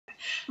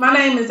My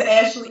name is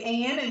Ashley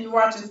Ann, and you're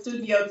watching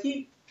Studio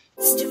Q.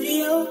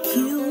 Studio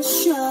Q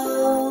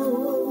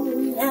Show.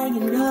 Now you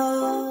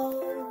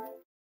know.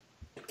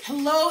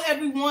 Hello,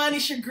 everyone.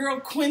 It's your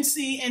girl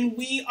Quencie, and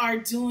we are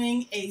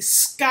doing a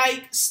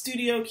Skype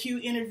Studio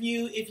Q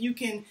interview. If you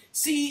can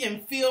see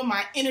and feel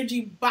my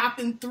energy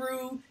bopping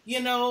through,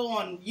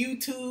 on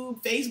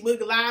YouTube,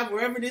 Facebook Live,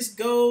 wherever this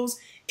goes,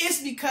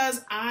 it's because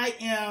I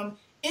am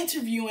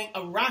interviewing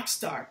a rock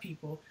star,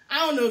 people.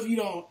 I don't know if you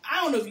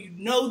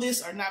know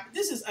this or not, but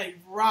this is a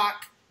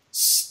rock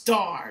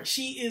star.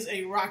 She is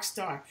a rock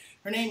star.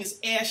 Her name is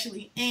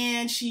Ashley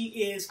Ann.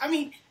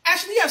 Ashley,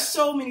 you have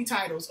so many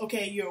titles.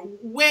 Okay, you're a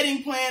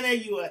wedding planner,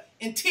 you're an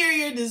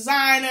interior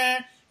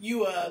designer,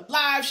 you're a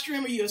live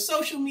streamer, you're a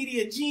social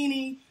media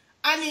genie.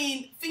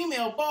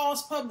 Female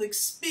boss, public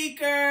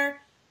speaker.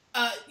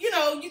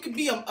 You could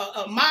be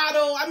a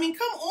model.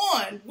 Come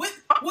on.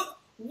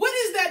 What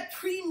is that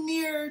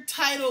premier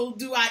title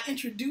do I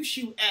introduce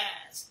you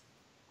as?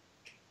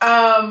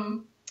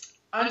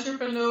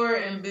 Entrepreneur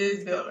and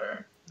biz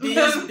builder.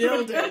 Biz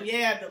builder,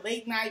 yeah, the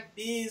late night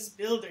biz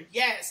builder,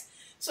 yes.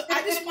 So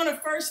I just want to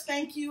first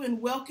thank you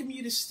and welcome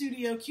you to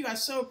Studio Q. I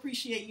so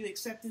appreciate you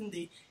accepting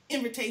the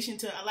invitation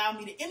to allow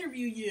me to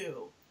interview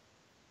you.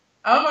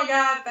 Oh my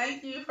God,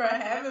 thank you for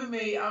having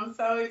me. I'm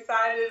so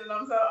excited and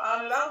I'm so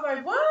honored. I was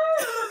like, what?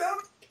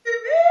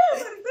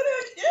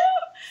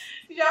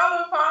 Y'all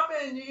are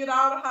popping. You get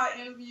all the hot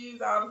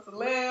interviews, all the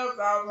celebs,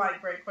 all the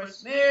great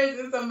questionnaires.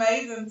 It's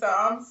amazing. So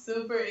I'm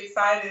super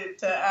excited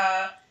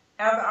to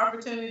have the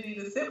opportunity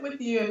to sit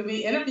with you and to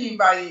be interviewed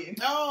by you.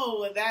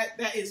 Oh,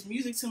 that is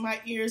music to my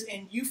ears,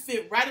 and you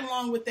fit right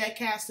along with that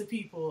cast of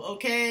people.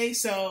 Okay,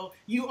 so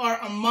you are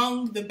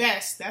among the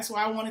best. That's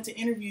why I wanted to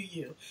interview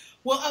you.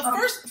 Well,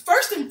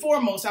 first and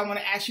foremost, I want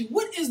to ask you,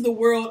 what is the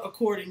world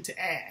according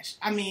to Ash?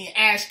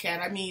 Ash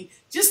Cat.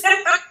 Just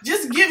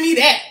give me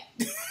that.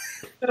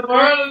 The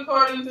world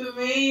according to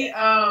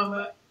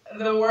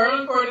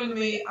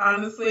me,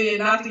 honestly, and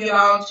not to get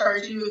all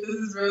churchy, but this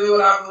is really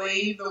what I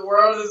believe. The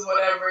world is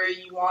whatever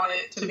you want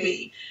it to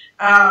be.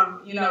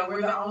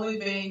 We're the only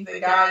beings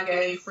that God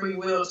gave free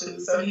will to,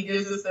 so He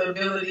gives us the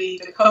ability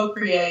to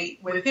co-create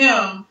with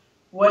Him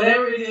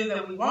whatever it is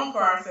that we want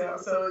for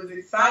ourselves. So as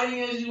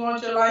exciting as you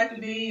want your life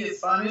to be, as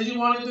fun as you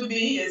want it to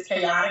be, as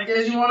chaotic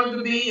as you want it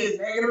to be, as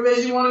negative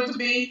as you want it to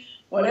be,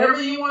 whatever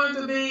you want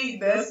it to be,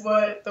 that's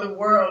what the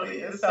world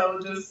is. So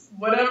just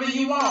whatever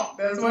you want,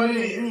 that's what it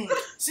is.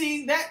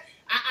 See, that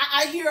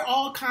I hear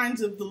all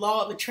kinds of the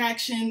law of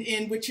attraction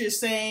in what you're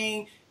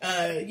saying,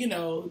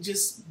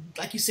 just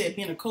like you said,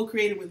 being a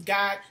co-creator with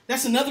God.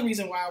 That's another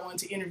reason why I wanted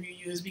to interview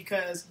you, is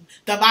because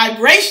the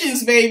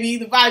vibrations, baby,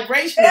 the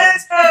vibrations.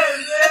 Yes,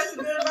 that's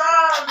the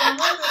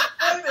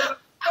vibe.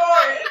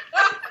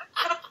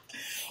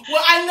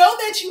 Well, I know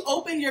that you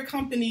opened your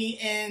company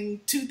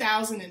in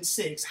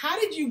 2006. How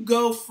did you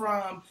go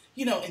from,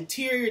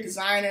 interior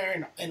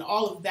designer and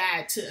all of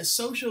that to a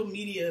social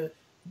media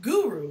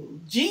guru,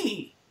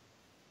 Genie?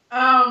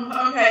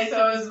 Okay,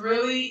 so it's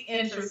really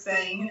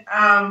interesting.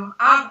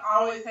 I've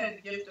always had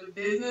the gift of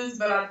business,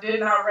 but I did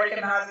not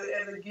recognize it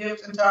as a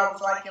gift until I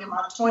was in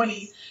my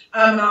 20s.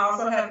 And I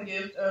also have the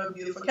gift of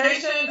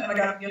beautification, and I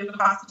got the gift of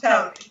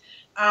hospitality.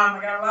 I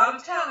got a lot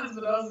of talents,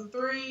 but those are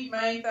three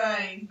main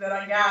things that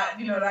I got,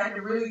 that I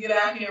can really get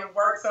out here and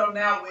work something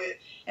out with.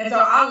 And so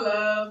I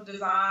love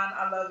design.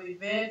 I love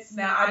events.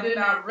 Now, I did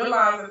not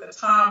realize at the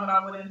time when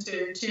I went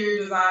into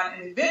interior design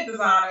and event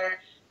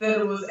designer that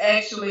it was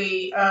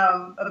actually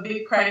a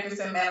big practice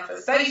and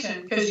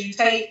manifestation, because you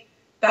take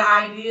the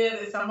idea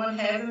that someone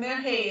has in their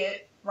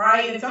head,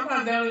 right? And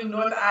sometimes they don't even know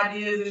what the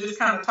idea is. They're just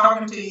kind of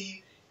talking to you.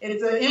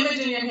 It's an image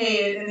in your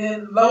head, and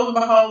then lo and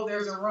behold,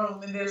 there's a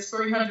room, and there's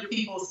 300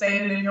 people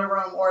standing in your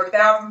room, or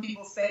 1,000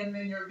 people standing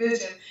in your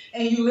vision,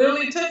 and you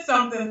literally took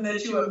something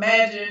that you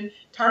imagined,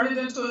 turned it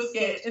into a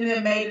sketch, and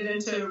then made it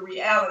into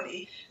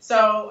reality.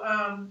 So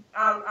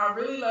I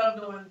really love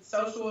doing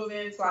social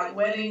events like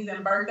weddings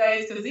and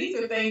birthdays, because these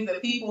are things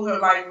that people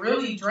have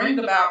really dreamed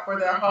about for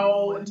their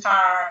whole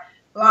entire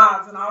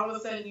lives, and all of a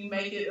sudden you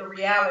make it a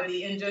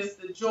reality, and just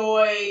the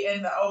joy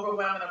and the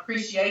overwhelming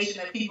appreciation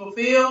that people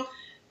feel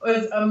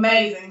was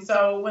amazing.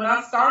 So when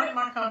I started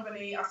my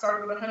company, I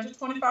started with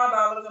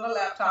 $125 and a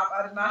laptop.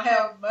 I did not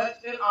have much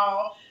at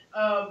all.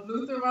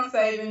 Blew through my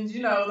savings,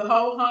 the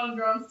whole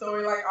humdrum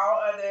story like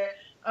all other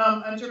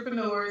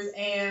entrepreneurs.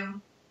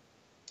 And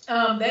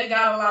that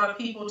got a lot of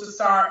people to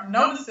start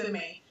noticing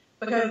me,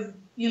 because,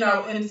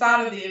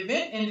 inside of the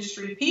event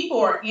industry, people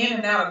are in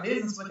and out of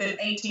business within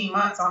 18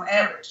 months on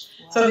average.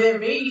 Wow. So there are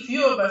very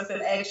few of us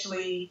that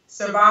actually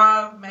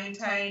survive,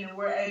 maintain, and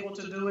we're able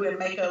to do it and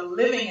make a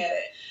living at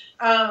it.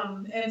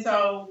 And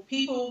so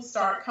people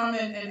start coming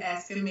and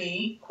asking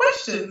me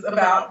questions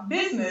about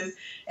business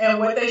and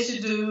what they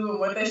should do and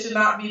what they should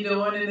not be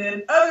doing. And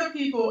then other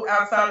people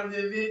outside of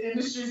the event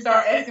industry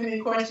start asking me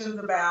questions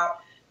about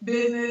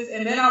business.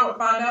 And then I would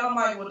find out, I'm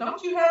like, well,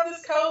 don't you have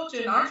this coach?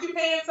 And aren't you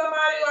paying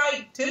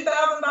somebody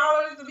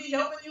 $10,000 to be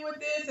helping you with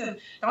this? And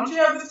don't you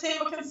have this team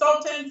of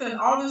consultants and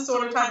all this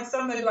sort of type of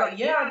stuff? And they'd be like,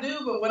 yeah, I do.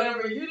 But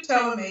whatever you're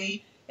telling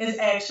me is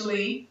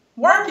actually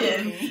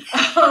working.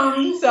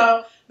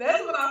 So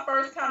that's when I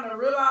first kind of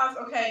realized,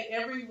 okay,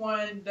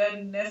 everyone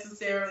doesn't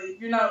necessarily,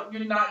 you're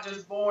not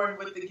just born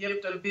with the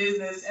gift of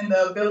business and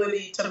the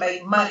ability to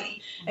make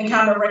money and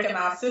kind of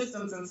recognize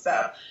systems and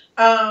stuff.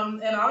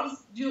 And I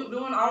was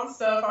doing all the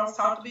stuff. I was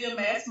taught to be a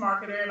mass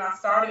marketer, and I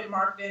started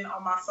marketing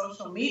on my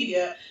social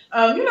media,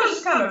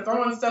 just kind of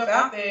throwing stuff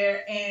out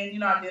there.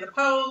 And, I did a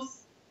post.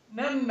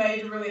 Nothing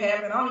major really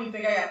happened. I don't even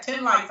think I got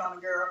 10 likes on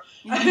the girl.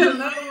 I did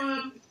another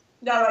one.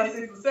 Got like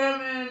 6 or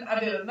 7. I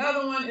did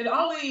another one. It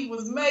only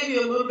was maybe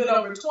a little bit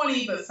over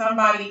 20, but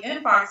somebody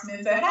inboxed me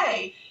and said,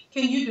 "Hey,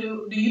 do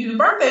you do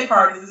birthday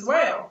parties as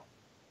well?"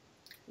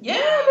 Yeah,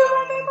 I do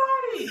birthday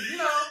parties.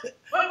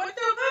 What's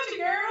your budget,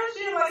 girl?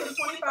 She had like a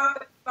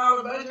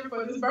 $25,000 budget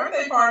for this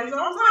birthday party. So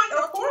I was like,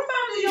 of course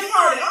I'll do your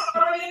party.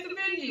 I'm already at the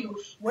venue.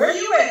 Where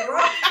you at,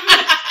 right?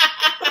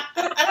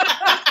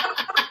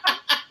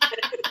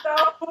 so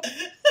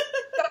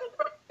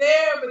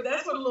there, but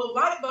that's what a little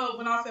light bulb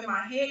went off in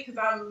my head, because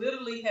I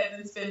literally had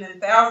been spending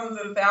thousands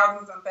and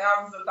thousands and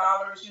thousands of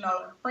dollars, in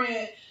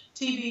print,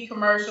 TV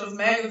commercials,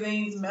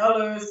 magazines,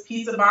 mailers,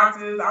 pizza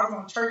boxes. I was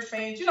on church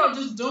fans,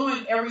 just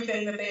doing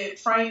everything that they had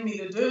trained me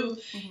to do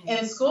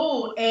in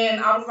school. And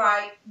I was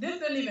like, this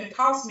didn't even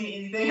cost me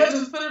anything. I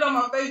just put it on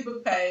my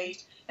Facebook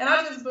page, and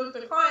I just booked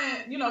a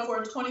client,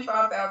 for a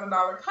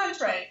 $25,000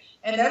 contract.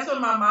 And that's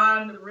when my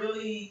mind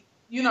really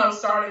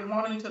started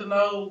wanting to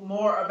know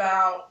more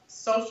about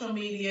social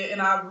media.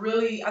 And I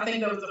think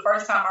that was the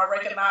first time I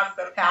recognized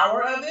the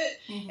power of it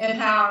and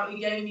how it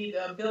gave me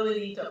the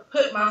ability to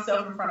put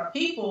myself in front of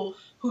people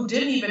who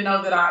didn't even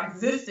know that I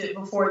existed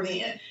before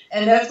then.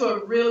 And that's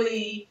what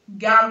really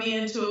got me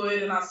into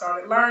it. And I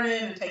started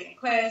learning and taking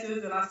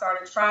classes, and I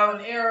started trial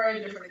and error,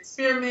 different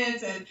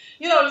experiments, and,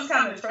 just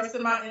kind of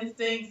trusting my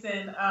instincts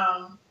and,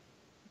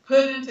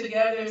 putting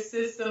together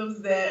systems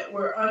that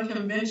were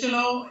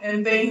unconventional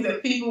and things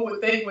that people would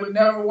think would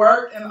never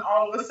work, and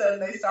all of a sudden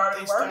they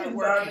started working.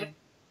 So I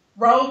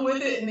rolled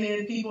with it, and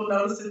then people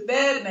noticed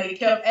that, and they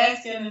kept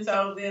asking. And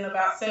so then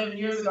about 7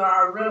 years ago,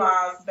 I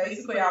realized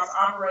basically I was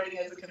operating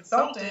as a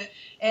consultant,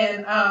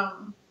 and I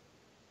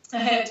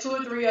had 2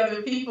 or 3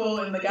 other people,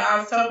 and the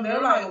guys told me, they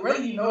were like, well,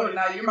 whether you know it or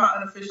not, you're my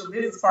unofficial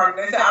business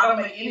partner. They said, I don't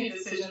make any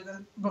decisions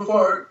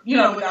before,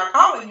 without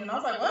calling you. And I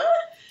was like, what?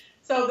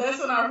 So that's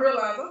when I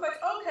realized, I was like,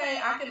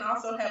 okay, I can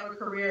also have a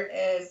career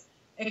as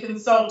a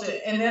consultant.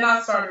 And then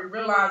I started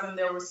realizing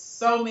there were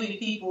so many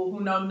people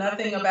who know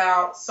nothing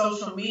about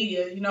social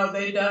media.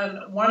 They've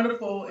done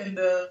wonderful in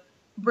the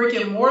brick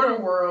and mortar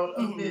world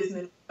of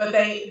business, but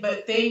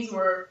things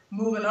were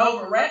moving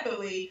over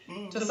rapidly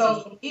to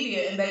social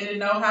media, and they didn't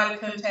know how to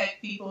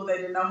contact people. They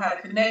didn't know how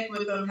to connect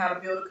with them, how to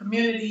build a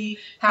community,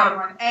 how to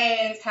run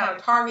ads, how to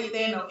target. They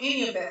didn't know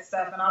any of that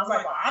stuff. And I was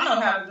like, well, I know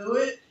how to do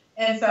it.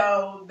 And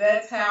so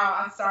that's how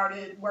I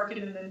started working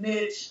in the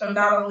niche of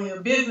not only a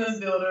business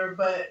builder,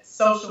 but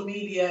social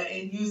media,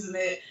 and using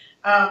it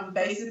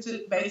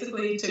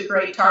basically to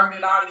create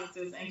targeted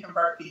audiences and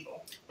convert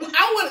people.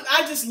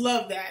 I just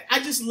love that. I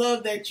just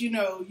love that,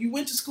 you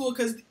went to school,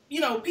 because,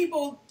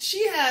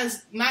 she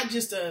has not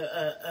just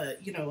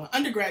an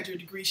undergraduate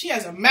degree. She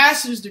has a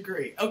master's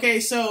degree. Okay.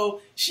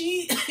 So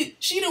she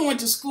done went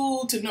to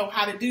school to know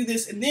how to do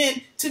this. And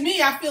then to me,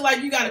 I feel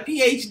like you got a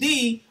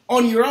PhD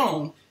on your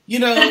own.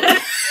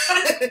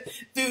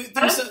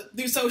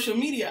 Through social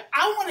media.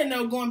 I want to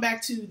know, going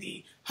back to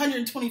the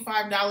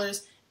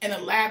 $125 and a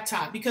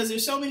laptop, because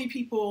there's so many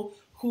people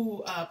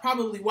who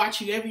probably watch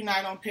you every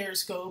night on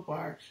Periscope,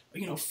 or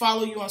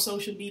follow you on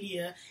social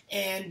media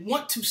and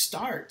want to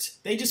start.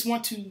 They just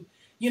want to,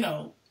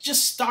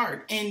 just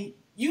start. And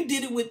you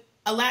did it with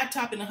a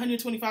laptop and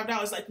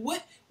 $125. Like,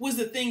 what was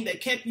the thing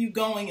that kept you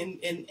going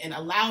and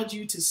allowed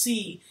you to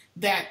see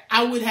that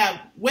I would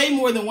have way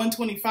more than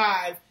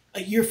 $125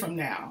 a year from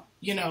now?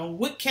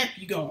 What kept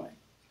you going?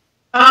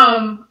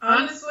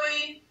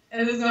 Honestly,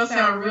 and this is going to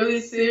sound really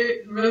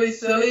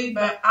silly,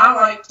 but I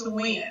like to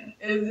win.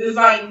 It's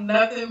like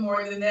nothing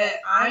more than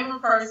that. I'm a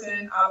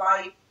person, I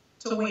like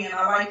to win.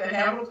 I like to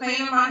have a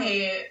plan in my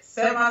head,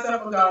 set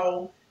myself a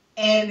goal,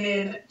 and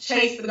then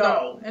chase the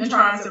goal and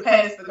try and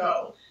surpass the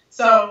goal.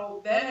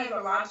 So that has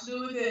a lot to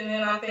do with it. And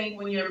then I think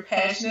when you're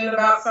passionate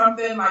about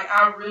something, like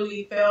I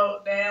really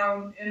felt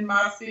down in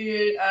my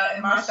spirit,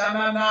 in my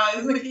shanana,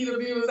 as Nikita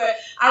B would say,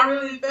 I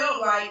really felt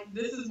like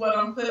this is what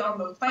I'm put on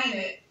the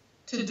planet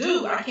to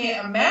do. I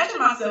can't imagine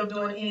myself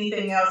doing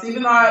anything else,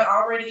 even though I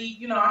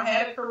already, I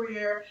had a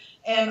career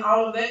and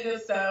all of that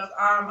good stuff.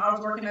 I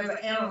was working as an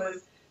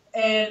analyst.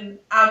 And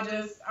I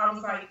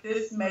was like,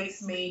 this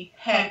makes me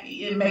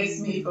happy. It makes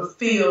me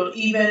fulfilled.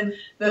 Even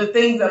the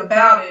things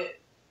about it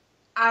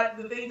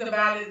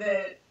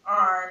that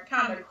are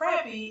kind of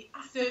crappy,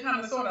 I still kind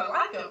of sort of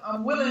like them.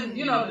 I'm willing,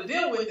 to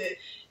deal with it.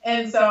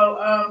 And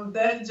so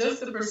that's just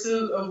the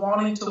pursuit of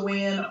wanting to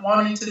win,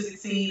 wanting to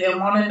succeed, and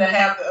wanting to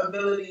have the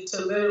ability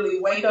to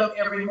literally wake up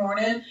every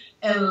morning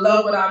and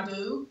love what I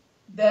do.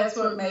 That's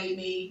what made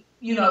me,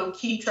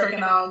 keep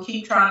trekking on,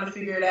 keep trying to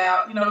figure it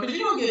out, because you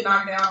don't get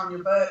knocked down on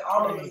your butt.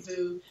 All of us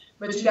do.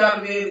 But you got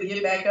to be able to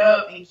get back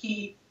up and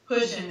keep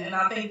pushing. And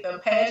I think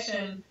the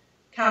passion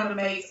kind of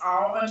makes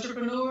all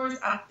entrepreneurs.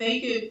 I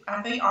think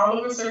all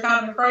of us are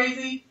kind of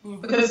crazy,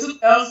 because who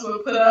else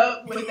would put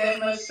up with that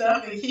much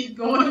stuff and keep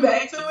going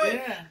back to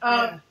it?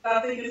 I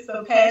think it's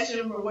the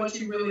passion for what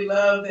you really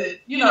love that,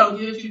 you know,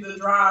 gives you the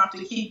drive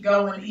to keep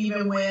going,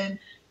 even when,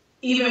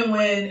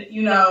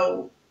 you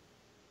know,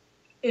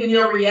 in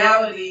your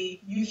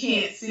reality, you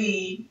can't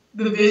see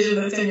the vision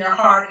that's in your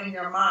heart and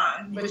your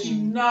mind, but you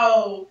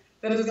know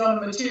that it's going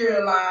to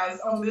materialize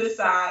on this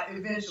side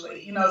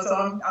eventually, you know, so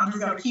I'm just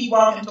going to keep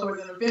walking towards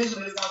it, and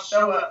eventually it's going to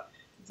show up.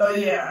 So,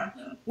 yeah.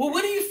 Well,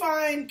 what do you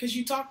find, because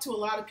you talk to a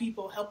lot of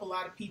people, help a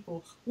lot of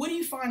people, what do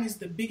you find is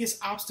the biggest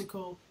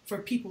obstacle for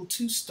people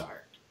to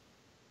start?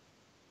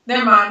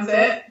 Their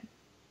mindset.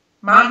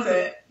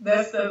 Mindset.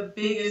 That's the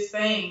biggest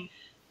thing.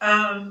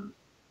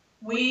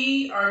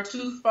 We are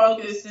too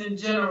focused in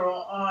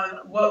general on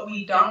what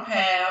we don't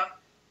have,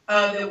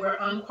 that we're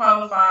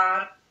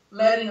unqualified,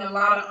 letting a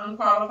lot of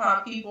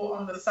unqualified people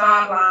on the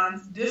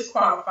sidelines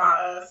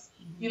disqualify us.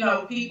 You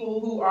know, people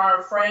who are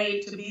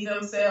afraid to be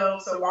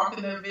themselves or walk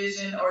in their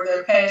vision or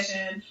their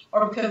passion,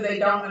 or because they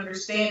don't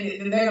understand it,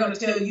 then they're going to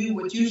tell you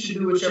what you should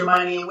do with your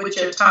money and with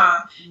your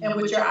time and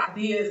with your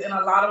ideas. And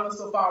a lot of us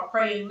will fall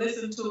prey and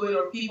listen to it,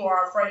 or people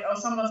are afraid, oh,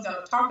 someone's going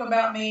to talk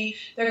about me.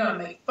 They're going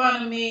to make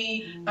fun of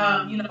me.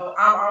 You know,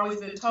 I've always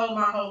been told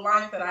my whole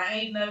life that I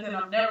ain't nothing.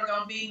 I'm never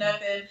going to be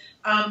nothing.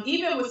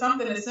 Even with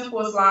something as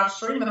simple as live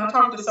streaming, I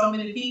talk to so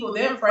many people,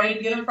 they're afraid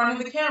to get in front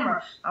of the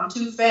camera. I'm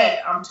too fat.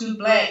 I'm too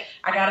black.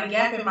 I got a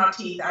gap in my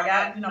teeth. I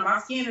got, you know, my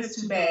skin is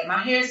too bad. My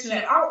hair's too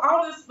bad.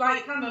 All this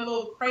like kind of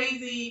little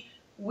crazy,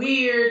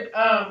 weird,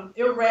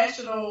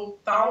 irrational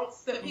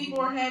thoughts that people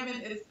are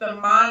having. It's the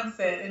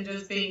mindset and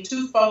just being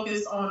too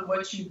focused on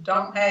what you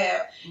don't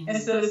have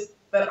instead of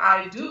that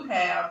I do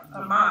have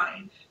a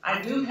mind.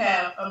 I do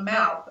have a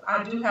mouth.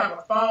 I do have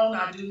a phone.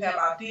 I do have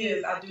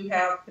ideas. I do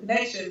have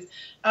connections.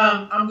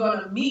 I'm going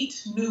to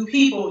meet new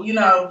people, you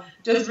know,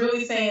 just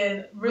really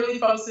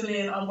focusing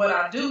in on what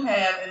I do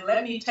have, and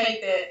let me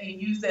take that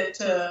and use that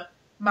to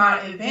my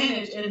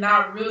advantage and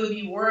not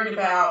really be worried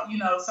about, you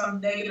know, some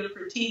negative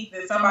critique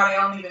that somebody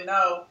I don't even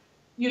know,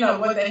 you know,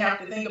 what they have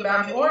to think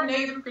about me, or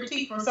negative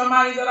critique from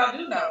somebody that I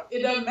do know.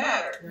 It doesn't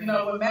matter. You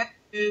know, what matters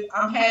is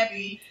I'm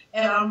happy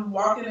and I'm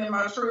walking in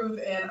my truth,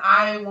 and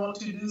I want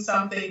to do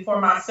something for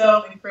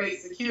myself and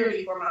create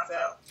security for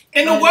myself.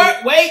 In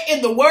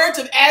the words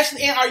of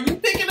Ashley Ann, are you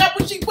picking up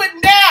what she's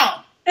putting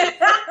down?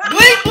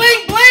 Blink,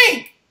 blink,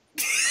 blink.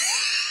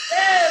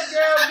 Yes,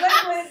 girl,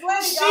 blink, blink,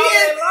 blink.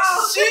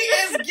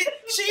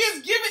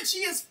 She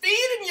is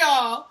feeding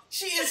y'all.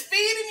 She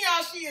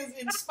is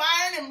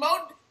inspiring and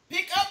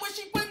pick up what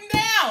she's putting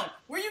down.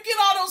 Where you get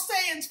all those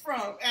sayings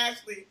from,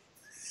 Ashley?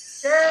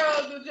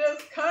 Girls are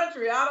just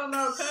country. I don't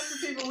know,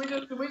 country people.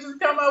 We just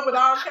come up with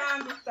all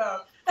kinds of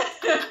stuff.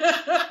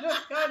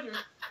 Just country.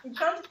 And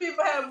country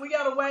people we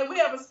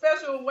have a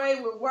special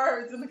way with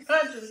words in the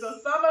country. So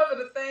some of it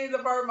are things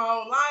I've heard my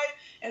whole life,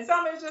 and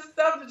some of it's just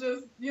stuff that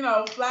just, you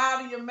know, fly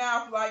out of your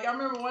mouth. Like I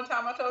remember one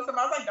time I told somebody,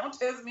 I was like, "Don't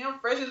test me. I'm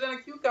fresher than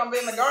a cucumber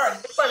in the garden."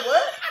 It's like,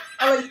 what?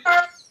 I was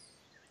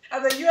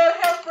like, you ever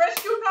have fresh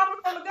cucumbers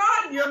from the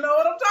garden? You'll know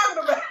what I'm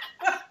talking about.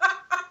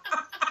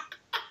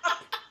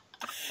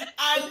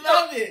 I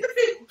love it.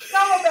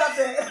 Tell about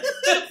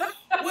that.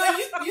 Well,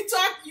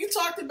 you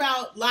talked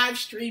about live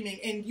streaming,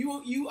 and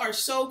you are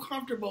so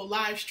comfortable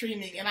live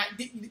streaming, and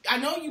I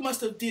know you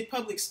must have did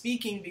public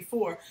speaking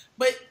before,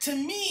 but to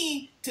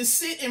me, to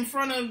sit in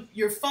front of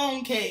your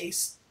phone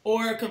case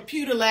or a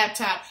computer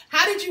laptop,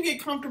 how did you get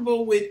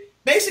comfortable with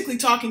basically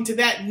talking to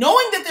that,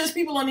 knowing that there's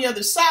people on the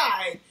other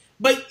side,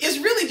 but it's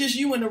really just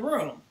you in the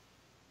room?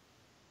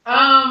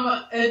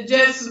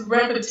 Just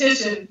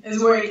repetition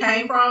is where it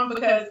came from,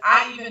 because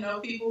I even know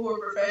people who are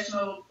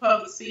professional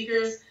public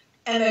speakers,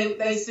 and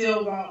they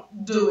still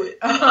won't do it,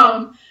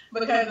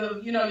 because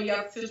of, you know, you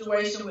got a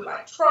situation with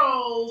like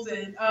trolls,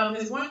 and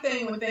there's one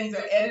thing when things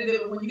are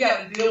edited, but when you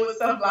got to deal with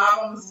stuff live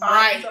on the spot,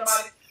 right,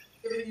 somebody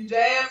giving you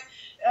jabs,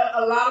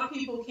 a lot of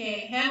people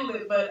can't handle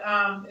it. But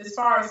as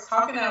far as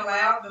talking out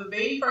loud, the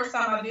very first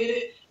time I did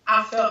it,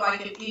 I felt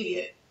like an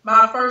idiot.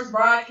 My first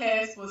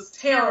broadcast was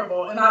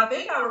terrible, and I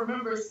think I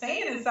remember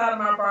saying inside of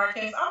my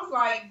broadcast, I was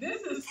like,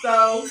 this is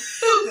so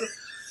stupid.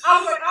 I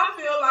was like, I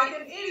feel like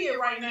an idiot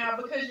right now,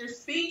 because you're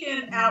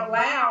speaking out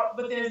loud,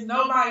 but there's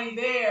nobody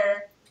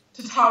there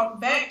to talk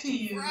back to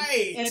you.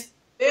 Right. And it's a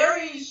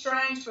very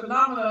strange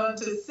phenomenon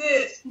to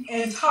sit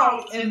and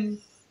talk, and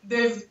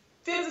there's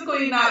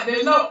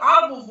no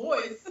audible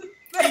voice.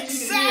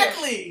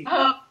 Exactly.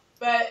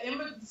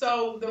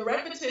 So the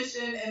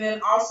repetition, and then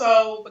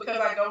also because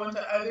I go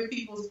into other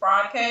people's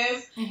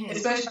broadcasts,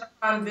 especially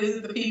trying to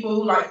visit the people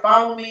who like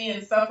follow me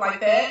and stuff like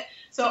that,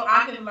 so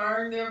I can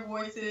learn their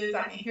voices,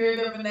 I can hear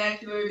their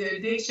vernacular, their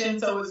diction.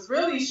 So it's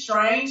really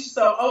strange.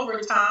 So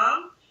over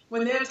time,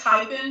 when they're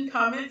typing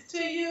comments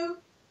to you,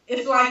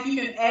 it's like you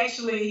can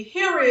actually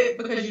hear it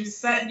because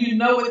you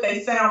know what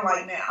they sound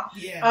like now.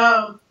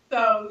 Yeah.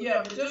 So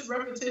yeah, but just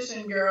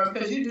repetition, girl,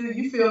 because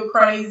you feel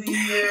crazy.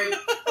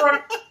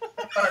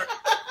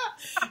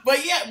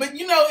 But yeah, but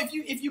you know,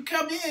 if you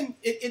come in,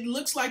 it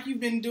looks like you've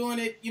been doing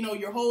it, you know,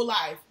 your whole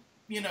life,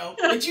 you know.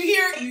 But you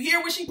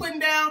hear what she's putting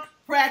down.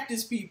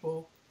 Practice,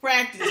 people,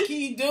 practice.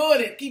 Keep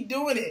doing it. Keep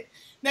doing it.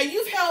 Now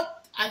you've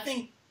helped, I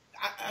think,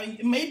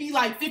 maybe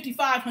like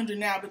 5,500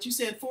 now, but you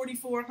said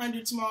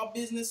 4,400 small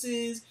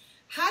businesses.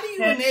 How do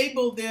you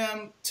enable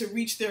them to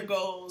reach their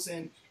goals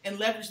and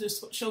leverage their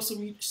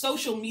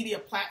social media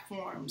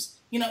platforms?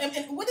 You know,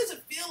 and what does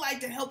it feel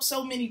like to help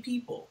so many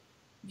people?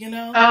 You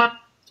know?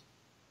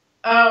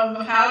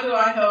 How do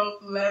I help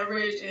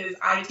leverage is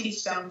I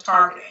teach them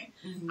targeting.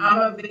 Mm-hmm. I'm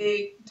a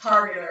big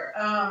targeter.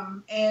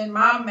 And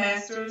my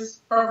master's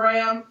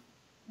program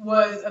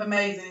was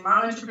amazing.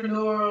 My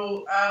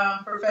entrepreneurial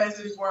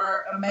professors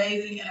were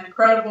amazing and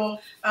incredible.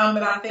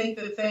 But I think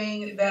the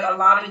thing that a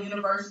lot of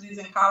universities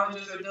and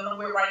colleges are dealing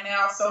with right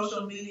now,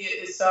 social media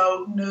is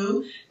so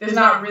new. There's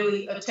not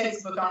really a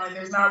textbook on it.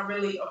 There's not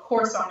really a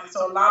course on it.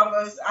 So a lot of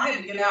us, I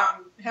had to get out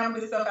and hammer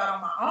this stuff out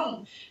on my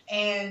own.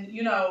 And,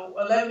 you know,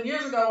 11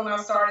 years ago when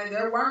I started,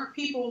 there weren't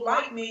people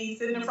like me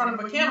sitting in front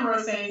of a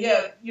camera saying,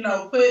 yeah, you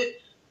know, put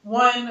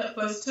 1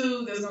 +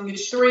 2, that's going to get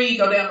you 3,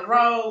 go down the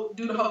road,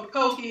 do the hokey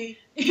pokey,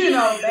 you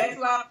know,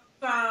 backslide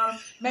time,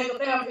 make a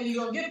left, and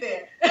you're going to get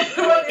there.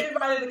 I want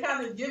anybody to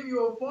kind of give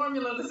you a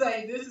formula to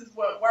say, this is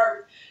what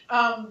works.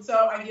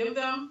 So I give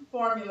them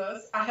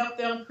formulas. I help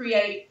them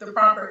create the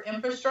proper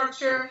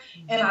infrastructure,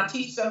 and I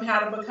teach them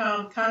how to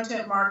become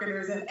content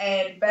marketers and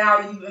add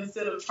value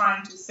instead of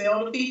trying to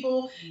sell to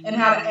people, and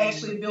how to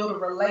actually build a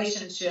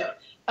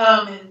relationship.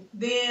 And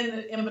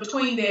then in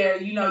between there,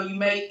 you know, you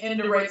make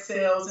indirect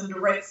sales and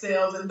direct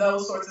sales and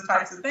those sorts of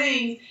types of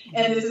things.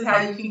 And this is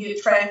how you can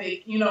get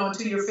traffic, you know,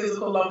 into your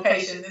physical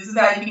location. This is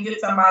how you can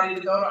get somebody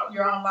to go to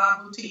your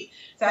online boutique.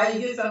 It's how you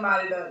get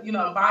somebody to, you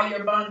know, buy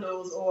your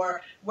bundles or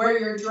wear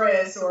your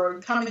dress or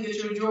come and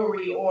get your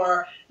jewelry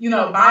or, you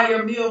know, buy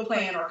your meal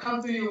plan or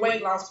come through your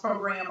weight loss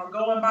program or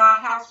go and buy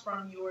a house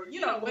from you or, you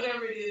know,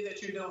 whatever it is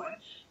that you're doing.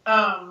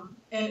 And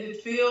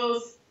it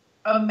feels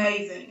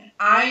amazing.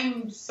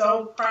 I'm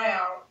so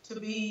proud to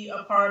be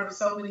a part of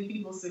so many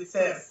people's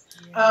success.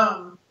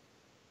 Yeah.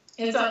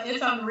 It's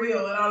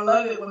unreal, and I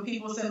love it when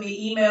people send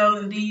me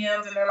emails and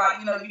DMs, and they're like,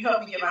 you know, you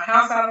helped me get my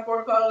house out of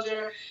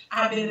foreclosure.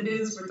 I've been in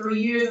business for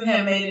 3 years and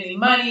haven't made any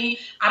money.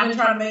 I've been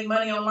trying to make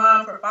money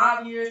online for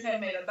 5 years,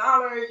 haven't made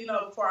 $1, you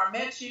know, before I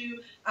met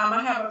you.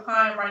 I have a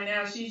client right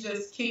now. She's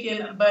just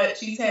kicking butt.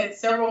 She's had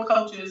several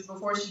coaches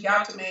before she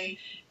got to me.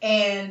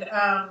 And,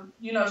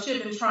 you know,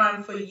 she'd been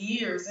trying for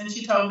years. And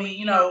she told me,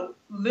 you know,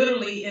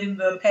 literally in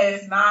the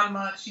past 9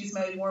 months, she's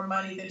made more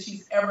money than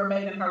she's ever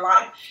made in her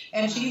life.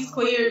 And she's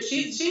cleared.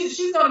 She's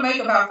going to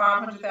make about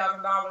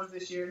 $500,000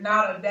 this year.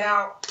 Not a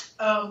doubt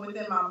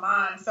within my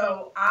mind.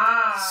 So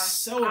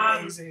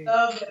amazing. I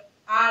love it.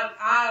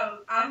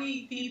 I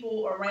need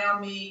people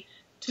around me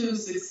to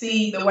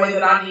succeed the way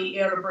that I need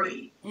air to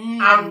breathe.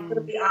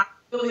 I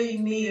really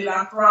need it.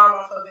 I thrive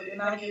off of it.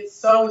 And I get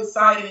so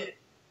excited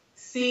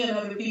seeing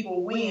other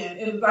people win.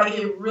 It's like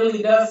it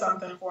really does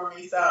something for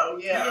me. So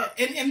yeah.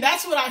 And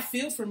that's what I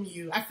feel from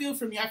you. I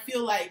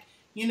feel like,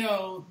 you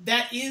know,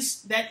 that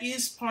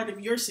is part of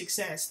your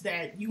success,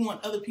 that you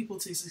want other people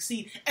to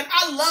succeed. And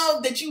I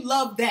love that you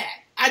love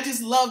that. I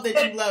just love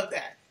that you love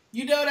that.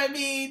 You know what I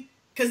mean?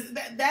 Because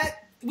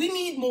that we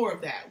need more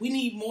of that. We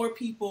need more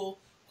people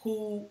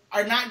who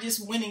are not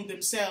just winning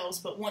themselves,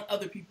 but want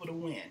other people to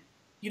win.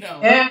 You know.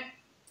 Yeah.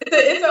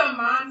 It's a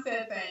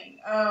mindset thing.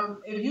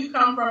 If you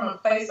come from a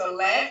place of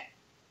lack,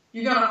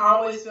 you're going to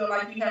always feel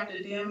like you have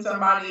to dim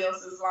somebody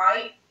else's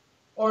light,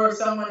 or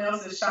someone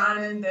else is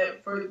shining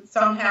that for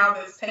somehow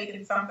that's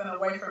taking something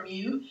away from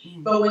you.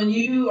 But when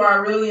you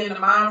are really in the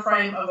mind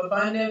frame of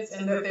abundance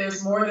and that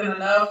there's more than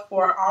enough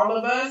for all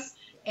of us,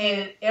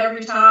 and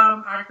every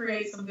time I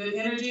create some good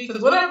energy,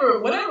 because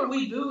whatever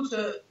we do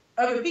to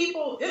other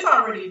people, it's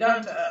already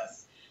done to us.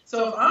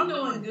 So if I'm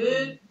doing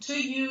good to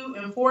you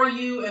and for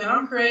you, and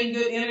I'm creating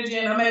good energy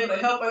and I'm able to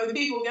help other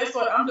people, guess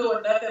what? I'm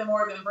doing nothing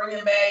more than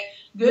bringing back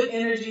good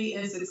energy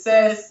and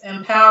success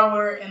and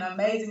power and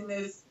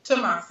amazingness to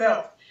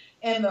myself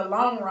in the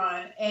long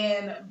run.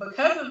 And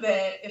because of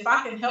that, if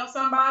I can help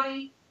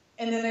somebody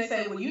and then they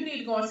say, well, you need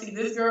to go and see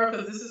this girl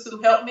because this is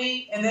who helped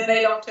me, and then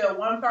they don't tell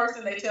one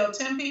person, they tell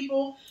 10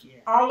 people,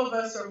 all of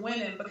us are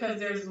winning because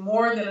there's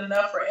more than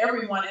enough for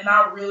everyone. And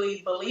I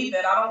really believe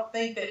that. I don't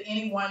think that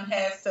anyone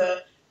has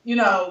to, you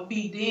know,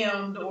 be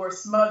dimmed or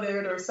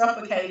smothered or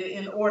suffocated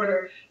in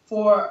order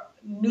for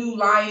new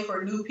life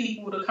or new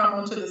people to come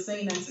onto the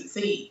scene and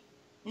succeed.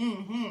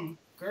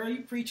 Girl,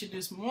 you preaching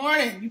this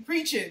morning. You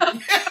preaching.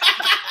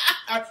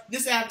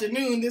 This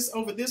afternoon,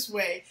 over this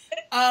way.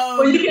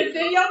 Well, you can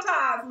send your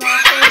tithes, Martha.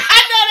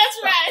 I know, that's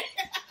right.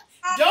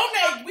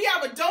 Donate. We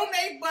have a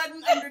donate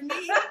button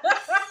underneath.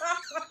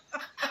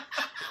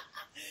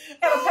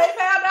 Have a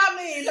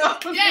PayPal.me. No.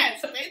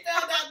 Yes,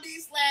 PayPal.me/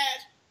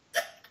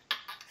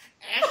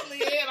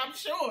 Ashley Ann, I'm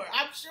sure.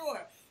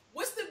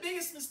 What's the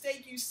biggest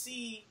mistake you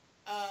see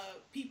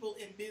people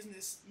in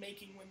business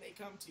making when they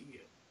come to you?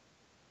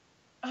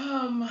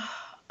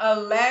 A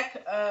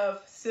lack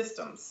of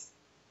systems.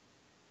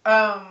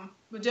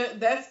 But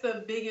that's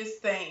the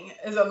biggest thing,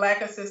 is a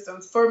lack of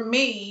systems. For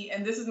me,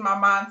 and this is my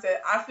mindset,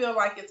 I feel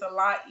like it's a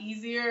lot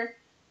easier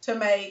to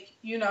make,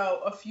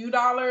 a few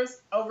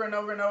dollars over and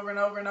over and over and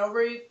over and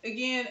over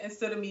again,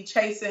 instead of me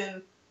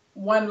chasing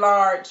one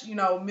large,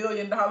 $1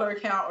 million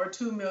account or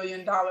 $2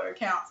 million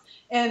accounts.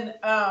 And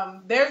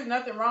there's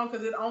nothing wrong,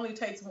 because it only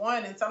takes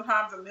one, and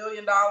sometimes $1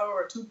 million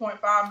or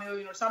 2.5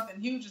 million or something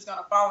huge is going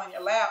to fall in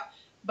your lap.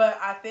 But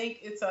I think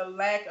it's a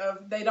lack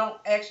of, they don't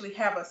actually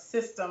have a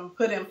system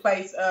put in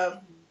place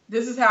of,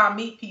 this is how I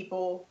meet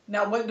people.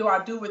 Now, what do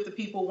I do with the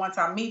people once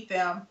I meet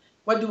them?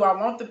 What do I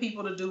want the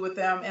people to do with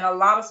them? And a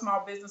lot of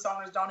small business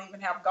owners don't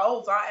even have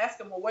goals. I ask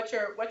them, well, what's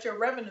your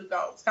revenue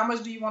goals? How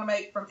much do you want to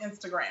make from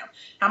Instagram?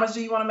 How much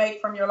do you want to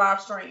make from your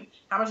live stream?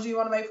 How much do you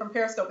want to make from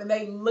Periscope? And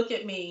they look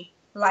at me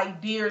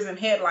like deers in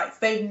headlights.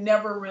 They've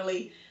never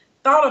really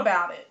thought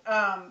about it.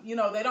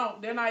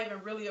 They're not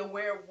even really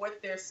aware of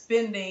what they're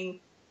spending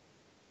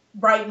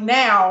right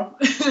now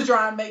to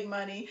try and make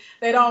money.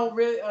 They don't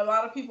really, a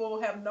lot of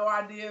people have no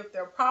idea if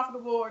they're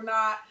profitable or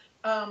not.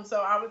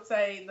 So I would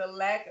say the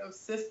lack of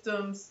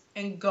systems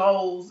and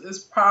goals is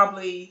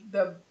probably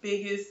the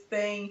biggest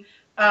thing.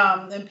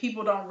 And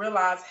people don't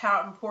realize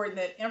how important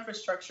that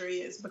infrastructure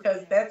is,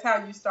 because that's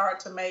how you start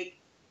to make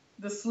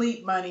the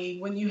sleep money,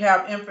 when you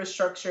have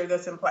infrastructure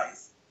that's in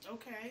place.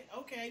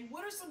 Okay.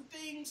 What are some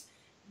things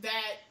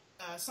that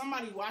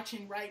somebody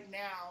watching right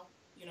now,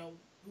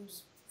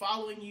 who's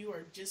following you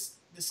or just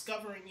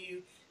discovering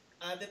you,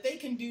 that they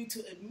can do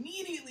to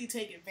immediately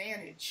take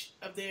advantage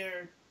of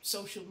their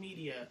social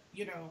media,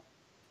 If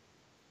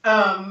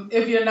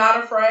you're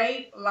not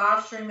afraid,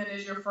 live streaming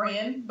is your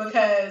friend,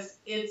 because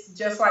it's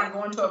just like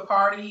going to a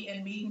party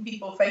and meeting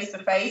people face to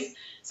face.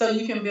 So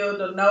you can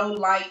build a know,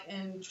 like,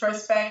 and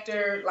trust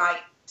factor like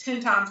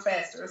 10 times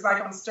faster. It's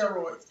like on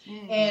steroids.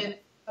 And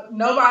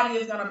nobody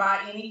is going to buy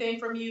anything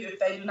from you if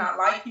they do not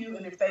like you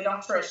and if they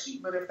don't trust you.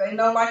 But if they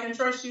know, like, and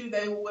trust you,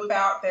 they will whip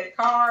out that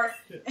card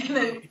and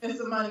they will spend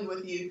some money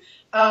with you.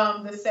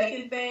 The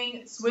second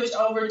thing, switch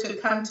over to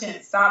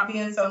content. Stop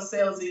being so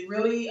salesy.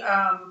 Really,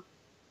 I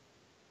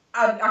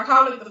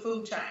call it the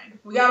food chain.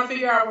 We got to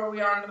figure out where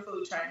we are in the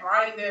food chain,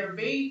 right? There are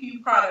very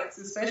few products,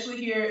 especially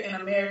here in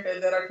America,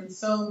 that are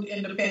consumed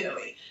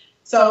independently.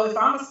 So if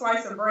I'm a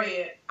slice of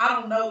bread, I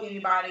don't know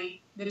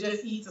anybody that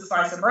just eats a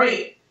slice of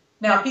bread.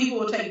 Now, people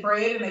will take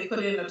bread and they put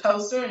it in a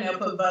toaster and they'll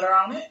put butter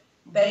on it.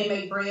 They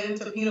make bread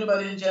into peanut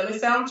butter and jelly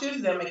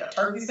sandwiches. They'll make a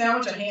turkey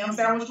sandwich, a ham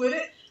sandwich with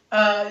it.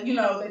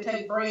 They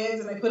take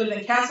breads and they put it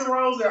in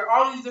casseroles. There are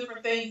all these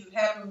different things that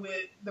happen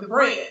with the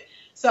bread.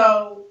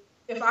 So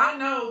if I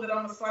know that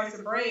I'm a slice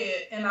of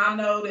bread and I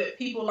know that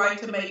people like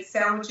to make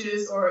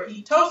sandwiches or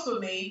eat toast with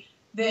me,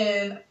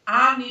 then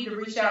I need to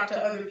reach out to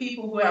other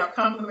people who have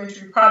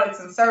complementary products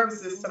and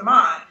services to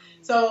mine.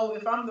 So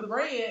if I'm the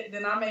bread,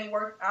 then I may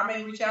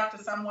reach out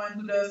to someone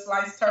who does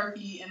sliced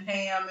turkey and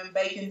ham and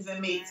bacons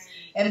and meats.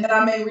 And then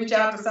I may reach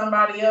out to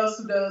somebody else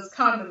who does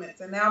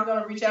condiments. And now I'm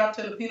going to reach out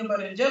to the peanut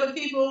butter and jelly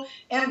people,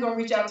 and I'm going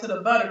to reach out to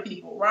the butter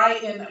people,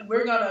 right? And I'm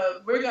going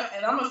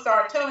to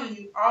start telling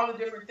you all the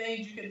different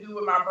things you can do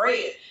with my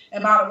bread.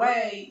 And by the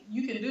way,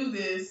 you can do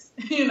this,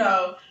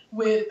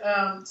 with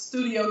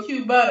Studio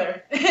Q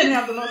butter and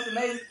have the most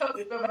amazing toast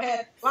you've ever had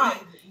in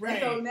life.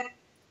 Right. And so now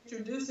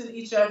introducing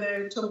each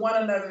other to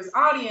one another's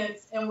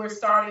audience, and we're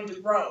starting to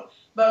grow.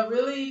 But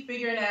really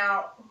figuring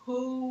out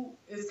who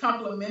is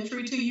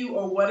complimentary to you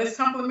or what is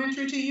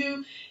complimentary to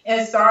you,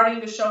 and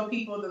starting to show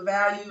people the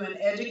value and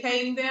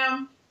educating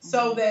them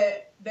so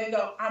that they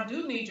go, I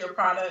do need your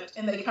product,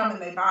 and they come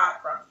and they buy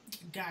it from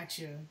you.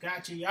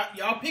 Gotcha.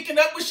 Y'all picking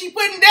up what she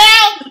putting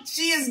down?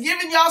 She is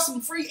giving y'all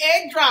some free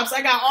egg drops.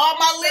 I got all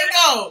my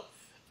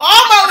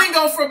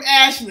lingo from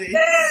Ashley.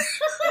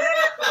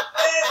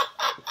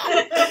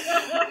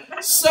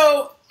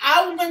 So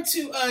I want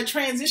to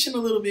transition a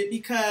little bit,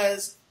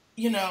 because,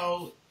 you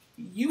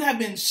have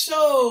been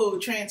so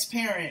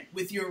transparent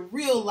with your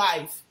real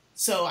life.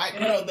 So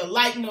the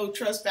like, no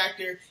trust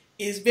factor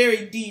is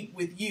very deep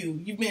with you.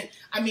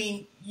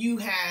 You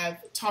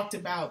have talked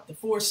about the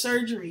 4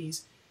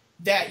 surgeries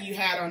that you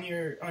had on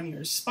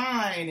your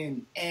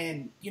spine,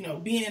 and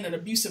being in an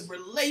abusive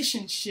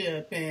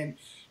relationship, and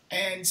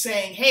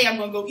saying, hey, I'm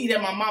going to go eat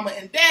at my mama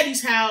and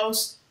daddy's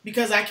house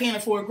because I can't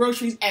afford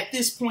groceries at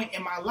this point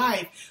in my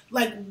life.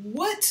 Like,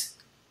 what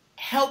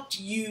helped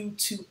you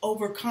to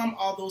overcome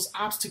all those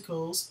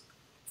obstacles?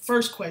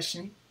 First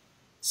question.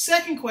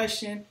 Second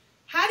question,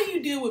 how do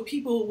you deal with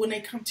people when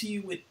they come to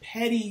you with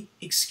petty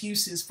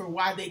excuses for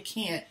why they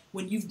can't,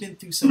 when you've been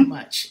through so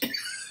much?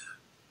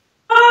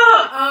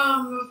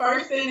 The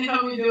first thing to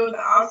help me deal with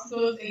the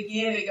obstacles,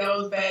 again, it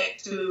goes back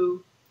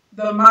to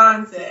the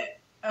mindset.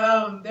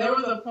 There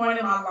was a point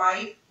in my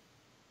life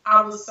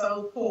I was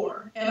so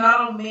poor, and I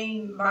don't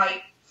mean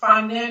like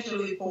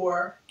financially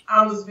poor.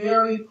 I was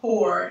very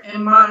poor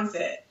in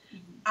mindset.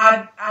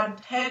 I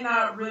had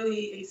not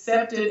really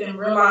accepted and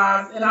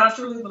realized, and I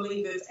truly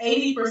believe this,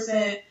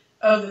 80%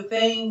 of the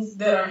things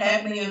that are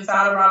happening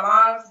inside of our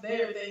lives, they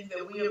are things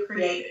that we have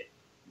created.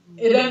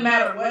 It doesn't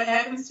matter what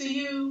happens to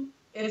you.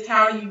 It's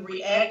how you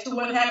react to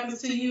what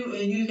happens to you,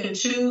 and you can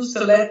choose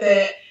to let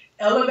that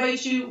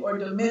elevate you or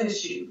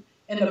diminish you.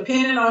 And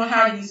depending on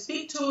how you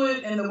speak to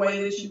it and the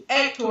way that you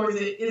act towards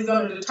it is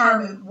going to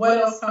determine what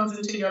else comes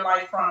into your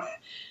life from it.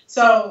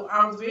 So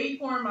I was very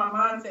poor in my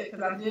mindset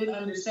because I didn't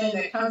understand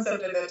that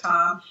concept at that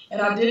time. And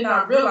I did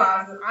not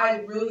realize that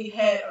I really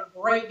had a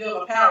great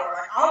deal of power.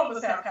 Like, all of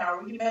us have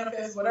power. We can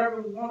manifest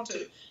whatever we want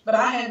to. But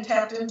I hadn't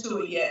tapped into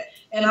it yet.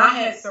 And I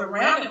had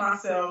surrounded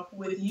myself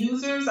with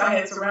users. I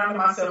had surrounded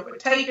myself with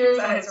takers.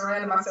 I had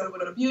surrounded myself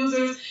with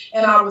abusers.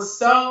 And I was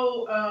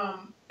so,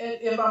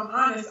 if I'm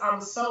honest, I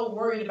was so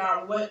worried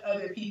about what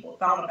other people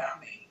thought about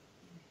me.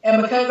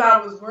 And because I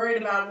was worried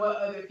about what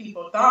other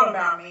people thought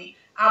about me,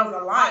 I was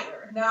a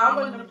liar. Now, I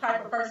wasn't the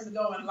type of person to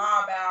go and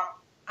lie about,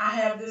 I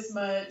have this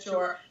much,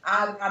 or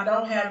I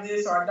don't have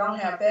this, or I don't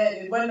have that.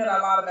 It wasn't that I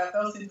lied about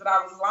those things, but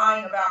I was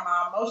lying about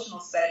my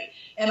emotional state.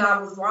 And I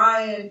was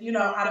lying,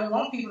 I didn't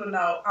want people to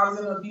know I was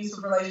in an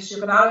abusive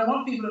relationship. And I didn't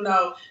want people to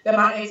know that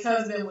my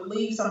ex-husband would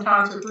leave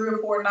sometimes for 3 or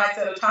 4 nights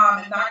at a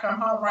time and not come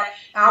home, right?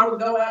 And I would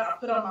go out, I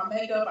put on my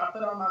makeup, I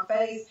put on my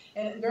face.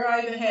 And girl,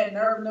 I even had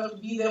nerve enough to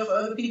be there for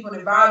other people and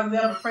advising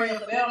them and praying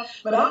for them.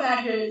 But I'm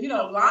out here,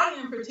 lying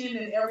and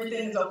pretending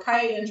everything is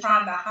okay and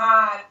trying to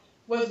hide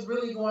what's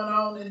really going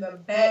on in the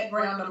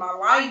background of my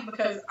life,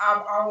 because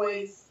I've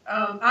always,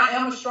 I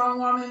am a strong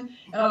woman,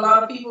 and a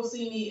lot of people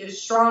see me as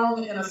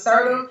strong and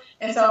assertive,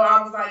 and so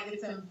I was like,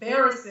 it's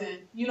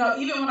embarrassing,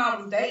 even when I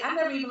was dating, I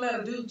never even let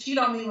a dude cheat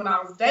on me when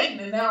I was dating,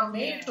 and now I'm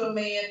married to a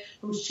man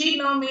who's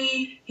cheating on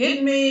me,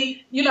 hitting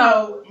me,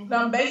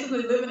 I'm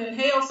basically living in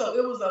hell, so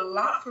it was a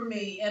lot for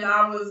me, and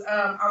I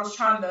was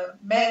trying to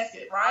mask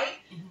it, right?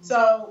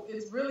 So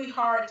it's really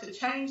hard to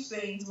change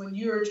things when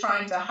you're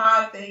trying to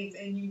hide things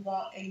and you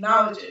won't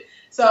acknowledge it.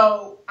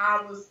 So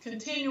I was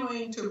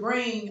continuing to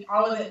bring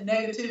all of that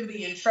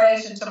negativity and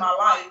trash into my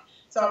life.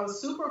 So I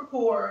was super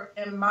poor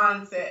in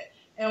mindset.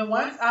 And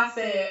once I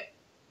said,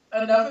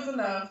 enough is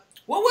enough.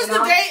 What was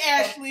the day,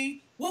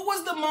 Ashley? What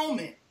was the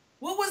moment?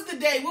 What was the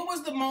day? What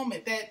was the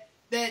moment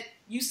that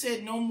you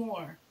said no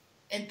more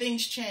and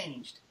things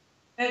changed?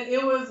 And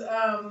it was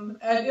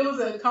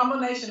a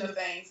combination of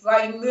things.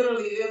 Like,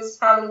 literally, it was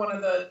probably one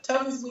of the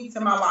toughest weeks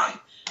in my life.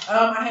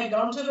 I had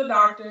gone to the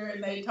doctor,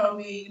 and they told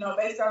me,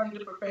 basically I need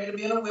to prepare to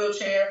be in a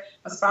wheelchair.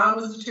 My spine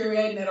was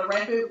deteriorating at a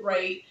rapid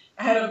rate.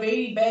 I had a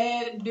very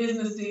bad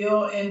business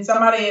deal, and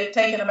somebody had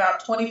taken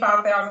about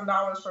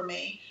 $25,000 from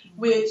me,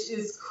 which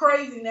is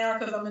crazy now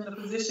because I'm in the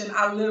position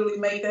I literally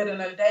make that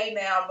in a day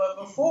now. But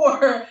before,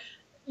 that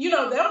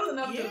was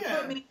enough to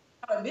put me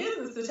out of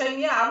business, to take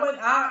me out.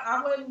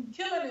 I wasn't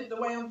killing it the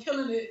way I'm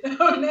killing it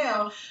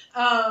now.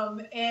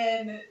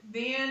 And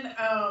then,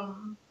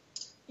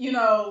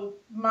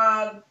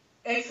 my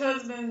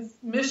ex-husband's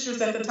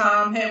mistress at the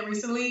time had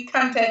recently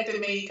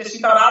contacted me because she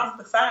thought I was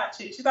the side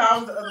chick. She thought I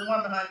was the other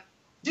woman, honey.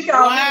 She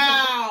got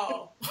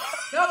wow.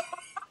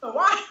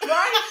 Why,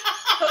 right?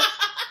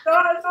 So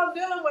I'm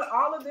dealing with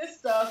all of this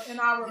stuff,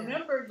 and I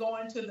remember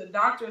going to the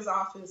doctor's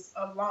office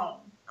alone.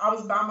 I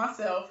was by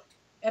myself,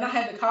 and I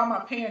had to call my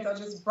parents. I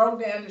just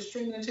broke down, just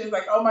streaming into tears,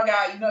 like, oh my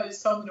God, you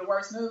just told me the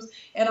worst news.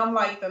 And I'm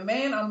like, the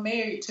man I'm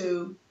married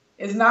to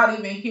is not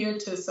even here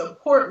to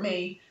support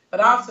me, but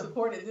I've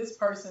supported this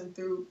person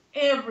through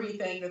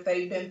everything that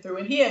they've been through,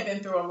 and he had been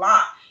through a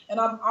lot,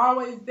 and I'm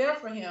always there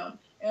for him.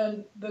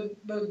 And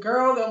the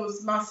girl that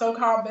was my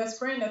so-called best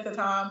friend at the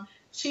time,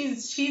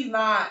 she's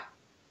not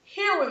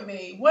here with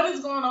me. What is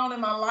going on in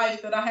my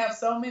life that I have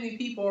so many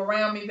people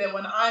around me that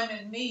when I'm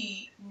in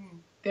need,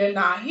 they're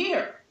not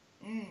here?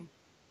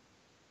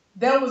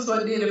 That was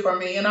what did it for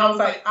me. And I was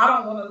like, I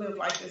don't want to live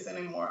like this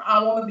anymore.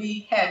 I want to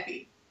be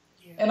happy.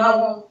 Yeah. And I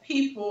want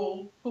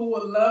people who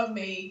will love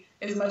me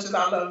as much as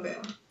I love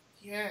them.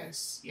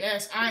 Yes.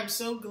 I'm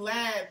so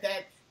glad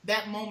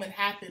that moment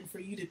happened for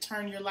you to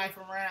turn your life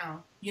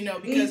around,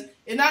 because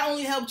it not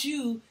only helped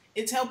you,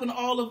 it's helping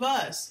all of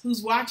us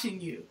who's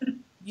watching you.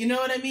 You know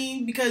what I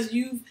mean? Because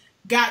you've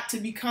got to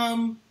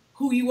become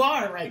who you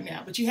are right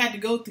now, but you had to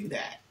go through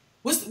that.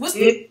 What's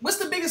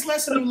the biggest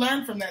lesson you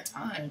learned from that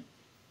time?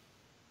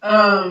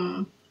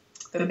 The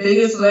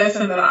biggest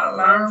lesson that I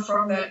learned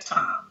from that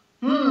time.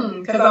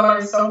 Because I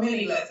learned so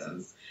many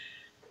lessons.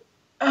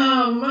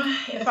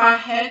 If I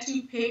had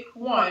to pick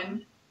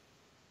one,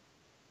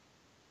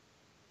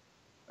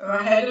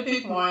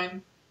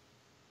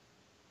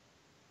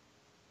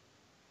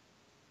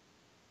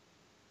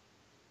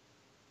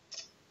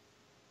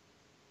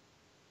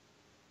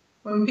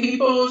 when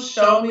people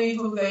show me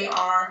who they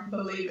are,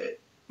 believe it.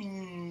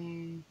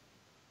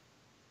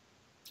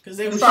 Because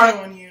they were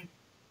showing you.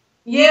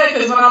 Yeah,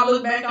 because when I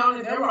look back on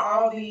it, there were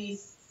all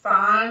these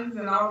signs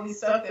and all these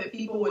stuff that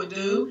people would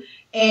do,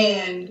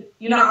 and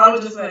I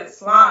would just let it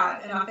slide.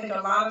 And I think a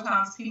lot of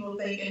times people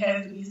think it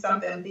has to be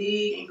something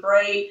big and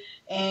great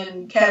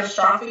and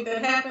catastrophic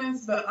that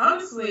happens, but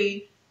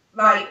honestly,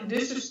 like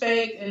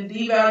disrespect and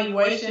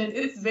devaluation,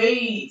 it's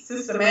very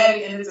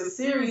systematic, and it's a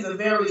series of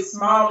very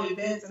small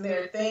events, and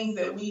there are things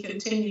that we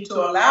continue to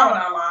allow in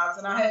our lives.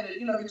 And I had to,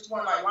 get to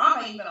one like, why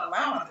am I even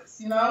allowing this?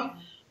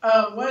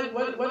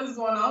 what is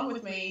going on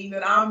with me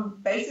that I'm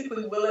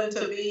basically willing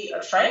to be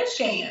a trash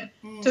can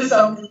to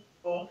so many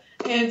people.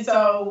 And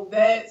so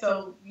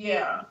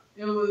yeah,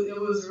 it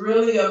was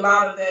really a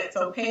lot of that.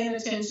 So paying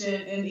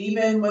attention, and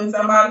even when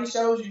somebody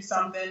shows you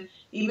something,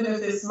 even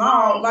if it's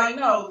small, like,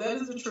 no, that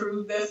is the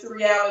truth, that's the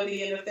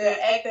reality. And if they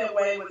act that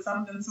way with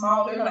something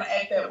small, they're gonna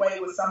act that way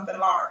with something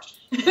large.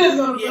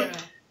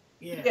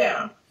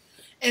 Yeah.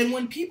 And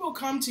when people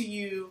come to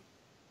you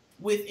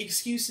with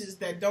excuses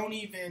that don't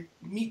even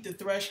meet the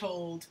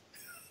threshold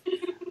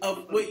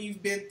of what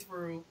you've been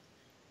through,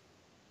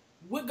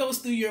 what goes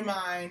through your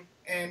mind,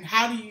 and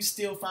how do you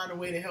still find a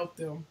way to help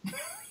them?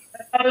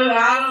 I don't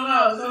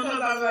know.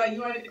 Sometimes I was like,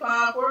 you ain't the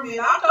client for me.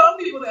 And I've told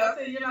people that. I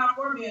said, you're not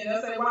for me. And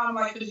they'll say, well, I'm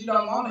like, because you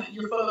don't want it.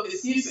 You're full of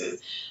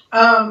excuses.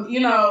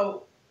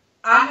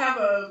 I have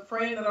a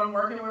friend that I'm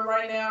working with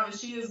right now, and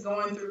she is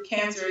going through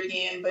cancer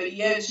again, but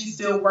yet she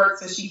still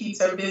works and she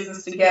keeps her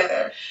business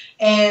together.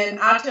 And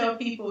I tell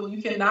people,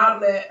 you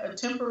cannot let a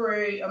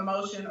temporary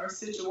emotion or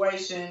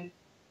situation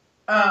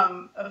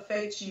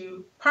affect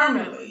you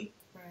permanently.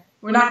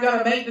 We're not going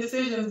to make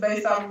decisions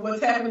based off of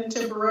what's happening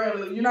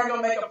temporarily. You're not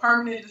going to make a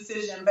permanent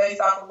decision based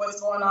off of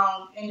what's going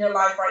on in your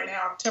life right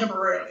now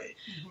temporarily.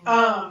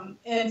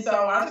 And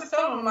so I just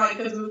told them, like,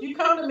 because if you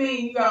come to me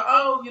and you go,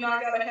 oh, I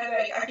got a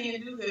headache, I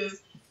can't do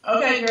this.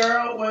 Okay,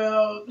 girl,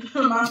 well,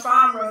 my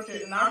spine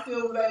ruptured and I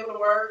still was able to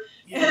work.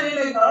 And then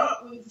they go,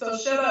 oh, so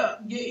shut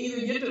up.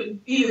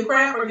 Either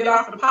crap or get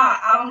off the pot.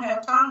 I don't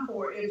have time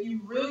for it. If you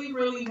really,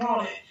 really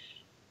want it,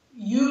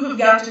 you have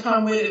got to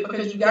come with it,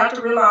 because you got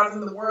to realize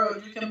in the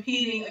world you're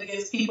competing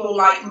against people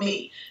like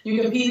me.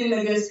 You're competing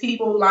against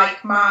people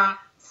like my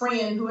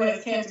friend who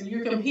has cancer.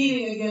 You're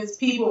competing against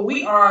people.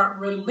 We are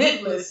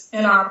relentless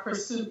in our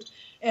pursuit.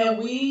 And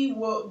we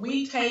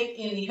take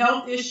any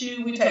health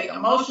issue, we take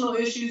emotional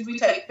issues, we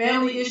take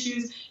family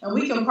issues, and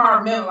we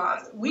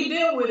compartmentalize it. We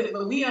deal with it,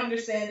 but we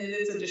understand that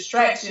it's a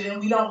distraction,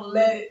 and we don't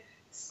let it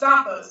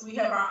stop us. We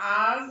have our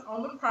eyes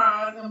on the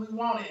prize, and we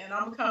want it. And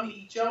I'm going to come to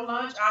eat your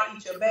lunch. I'll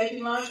eat your baby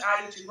lunch.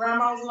 I'll eat your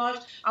grandma's lunch.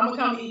 I'm going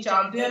to come to eat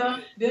y'all dinner.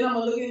 Then I'm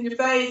going to look in your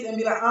face and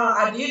be like,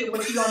 I did it.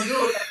 What you going to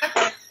do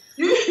about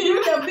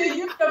it?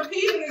 You're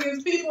competing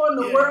against people in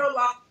the world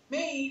like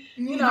me.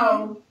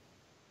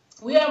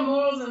 We have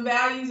morals and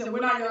values, and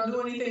we're not going to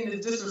do anything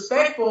that's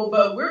disrespectful,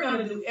 but we're going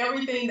to do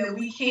everything that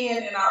we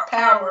can in our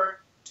power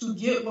to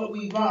get what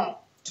we want.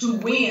 To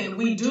win.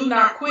 We do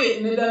not quit,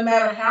 and it doesn't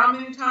matter how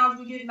many times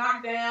we get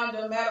knocked down,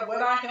 doesn't matter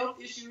what our health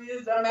issue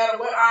is, doesn't matter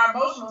what our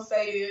emotional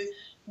state is.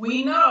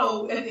 We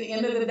know at the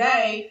end of the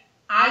day,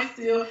 I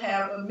still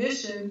have a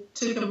mission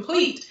to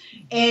complete.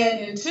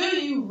 And until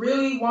you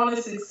really want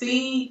to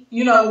succeed,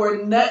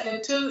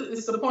 until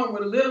it's the point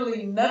where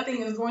literally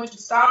nothing is going to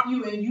stop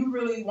you, and you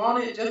really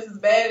want it just as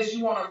bad as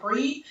you want to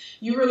breathe.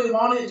 You really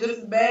want it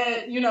just as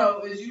bad, as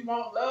you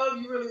want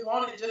love. You really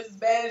want it just as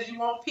bad as you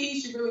want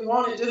peace. You really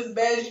want it just as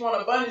bad as you want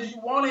abundance.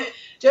 You want it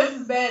just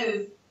as bad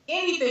as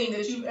anything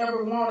that you've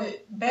ever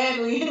wanted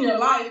badly in your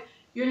life.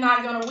 You're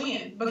not going to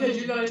win, because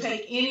you're going to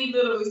take any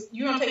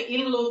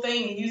little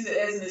thing and use it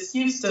as an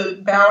excuse to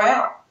bow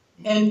out.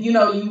 And,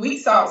 you weak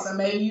sauce, and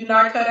maybe you're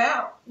not cut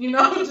out,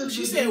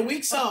 She said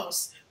weak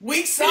sauce.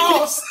 Weak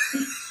sauce.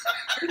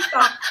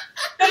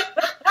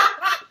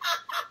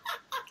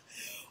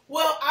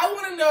 Well, I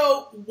want to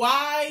know,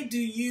 why do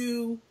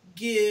you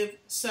give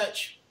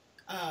such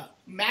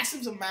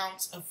massive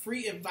amounts of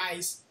free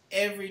advice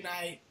every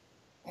night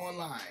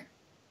online?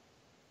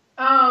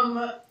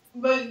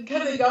 But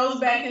because it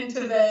goes back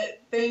into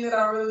that thing that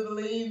I really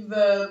believe,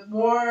 the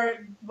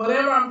more,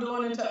 whatever I'm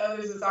doing into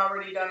others is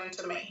already done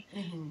into me.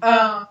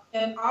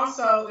 And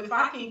also, if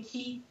I can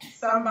keep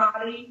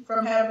somebody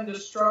from having to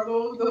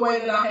struggle the way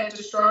that I had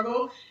to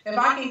struggle, if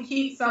I can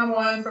keep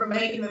someone from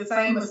making the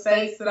same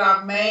mistakes that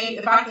I've made,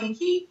 if I can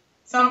keep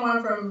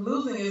someone from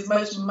losing as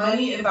much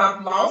money as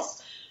I've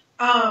lost,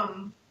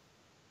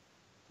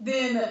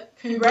 then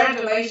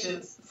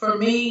congratulations for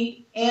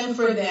me and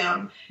for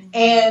them.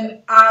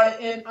 And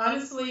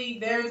honestly,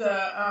 there's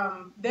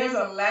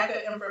a lack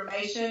of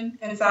information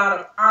inside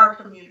of our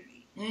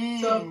community.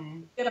 So,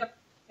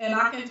 and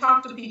I can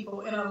talk to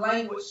people in a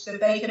language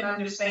that they can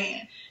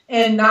understand,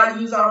 and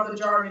not use all the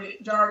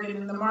jargon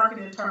and the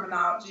marketing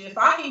terminology. If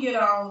I can get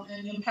on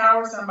and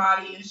empower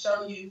somebody and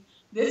show you,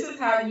 this is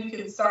how you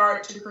can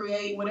start to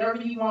create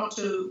whatever you want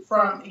to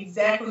from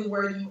exactly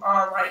where you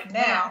are right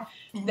now,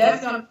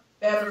 that's going to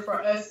better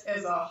for us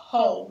as a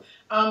whole.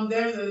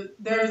 There's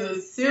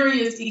a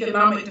serious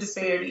economic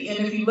disparity, and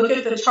if you look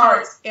at the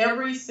charts,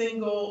 every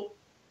single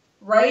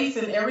race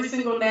and every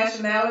single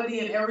nationality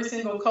and every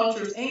single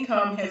culture's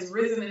income has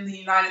risen in the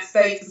United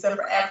States, except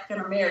for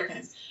African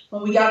Americans.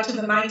 When we got to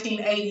the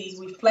 1980s,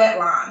 we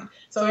flatlined.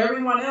 So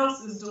everyone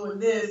else is doing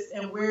this,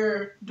 and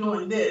we're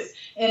doing this.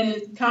 And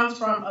it comes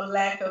from a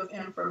lack of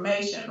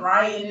information,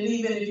 right? And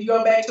even if you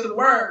go back to the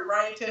word,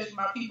 right, it tells you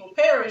my people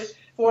perish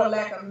for a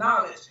lack of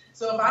knowledge.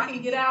 So if I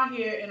can get out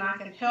here and I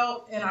can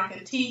help and I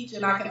can teach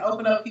and I can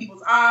open up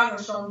people's eyes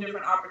and show them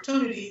different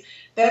opportunities,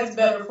 that's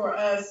better for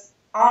us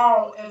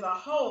all as a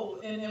whole.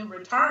 And in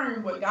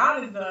return, what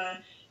God has done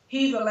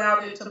he's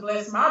allowed it to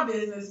bless my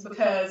business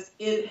because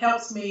it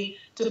helps me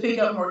to pick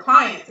up more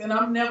clients. And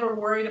I'm never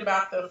worried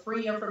about the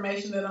free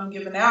information that I'm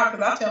giving out,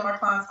 because I tell my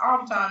clients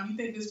all the time, you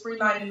think this free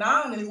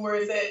 99 is where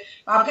it's at.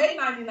 My paid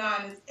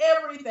 99 is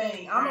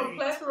everything. I'm a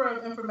plethora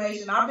of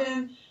information.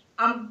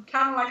 I'm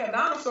kind of like a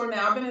dinosaur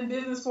now. I've been in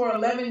business for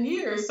 11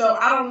 years, so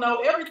I don't know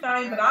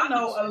everything, but I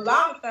know a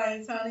lot of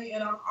things, honey,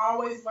 and I'm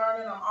always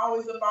learning, I'm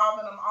always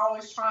evolving, I'm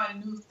always trying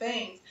new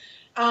things.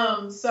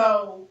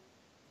 So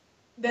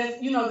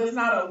that's, that's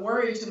not a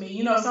worry to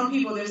me. Some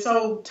people, they're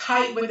so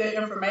tight with their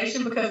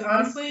information because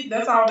honestly,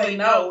 that's all they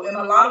know. And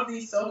a lot of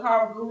these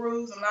so-called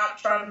gurus, I'm not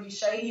trying to be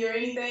shady or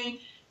anything,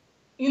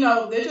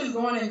 they're just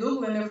going and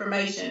Googling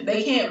information.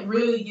 They can't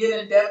really get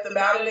in depth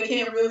about it. They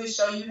can't really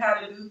show you how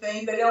to do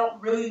things. They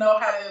don't really know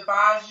how to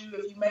advise you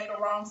if you make a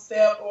wrong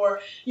step or,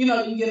 you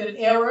get an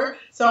error.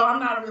 So I'm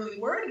not really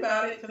worried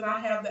about it because I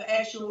have the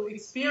actual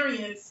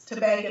experience to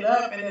back it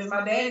up. And as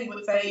my daddy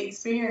would say,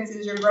 experience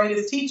is your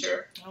greatest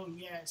teacher. Oh,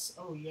 yes.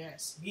 Oh,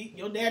 yes.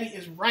 Your daddy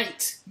is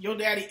right. Your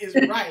daddy is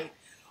right.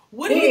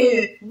 What do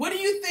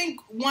you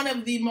think one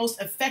of the most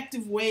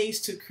effective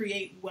ways to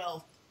create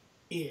wealth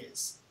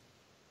is?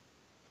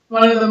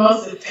 One of the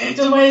most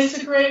effective ways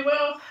to create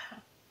wealth?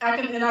 I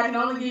can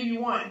only give you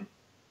one.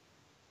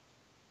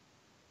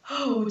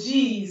 Oh,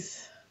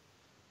 geez.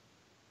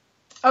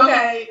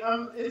 Okay,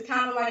 it's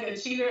kind of like a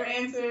cheater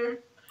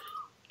answer.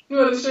 You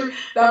know the truth?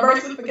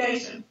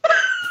 Diversification.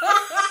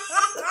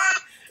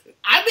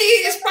 I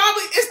mean,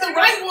 it's the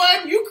right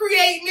one. You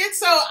creating it,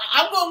 so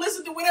I'm gonna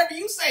listen to whatever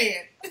you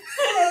saying.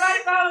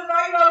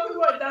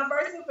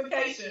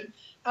 Diversification.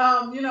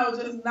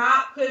 Just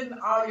not putting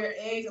all your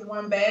eggs in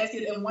one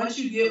basket. And once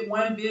you get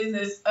one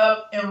business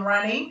up and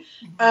running,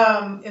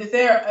 if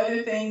there are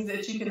other things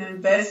that you can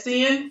invest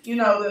in,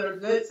 that are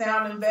good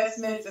sound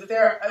investments, if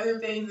there are other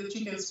things that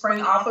you can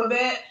spring off of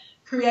that,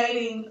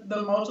 creating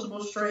the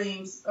multiple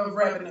streams of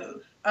revenue.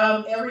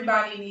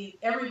 Everybody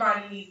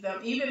needs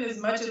them. Even as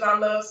much as I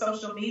love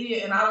social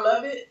media and I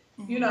love it,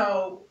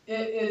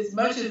 as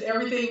much as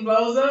everything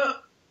blows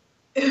up,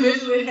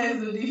 eventually it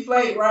has to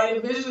deflate, right?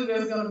 Eventually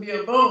there's going to be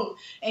a boom.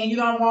 And you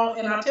don't want,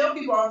 and I tell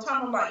people all the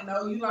time, I'm like,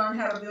 no, you learn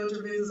how to build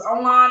your business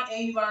online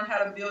and you learn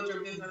how to build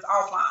your business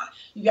offline.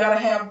 You got to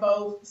have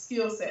both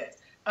skill sets.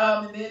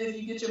 And then if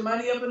you get your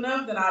money up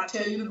enough, then I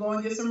tell you to go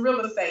and get some real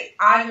estate.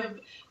 I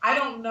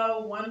don't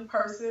know one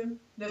person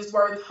that's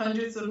worth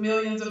hundreds of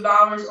millions of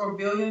dollars or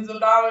billions of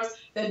dollars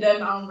that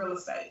doesn't own real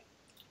estate.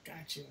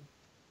 Gotcha.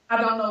 I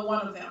don't know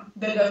one of them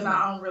that does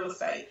not own real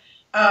estate.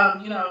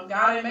 God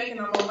ain't making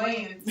no more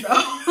land, so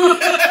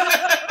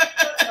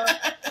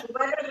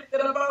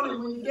get up on it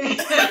when you can.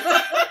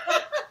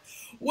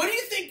 What do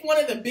you think one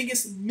of the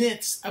biggest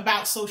myths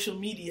about social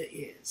media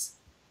is?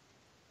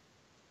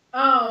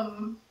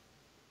 I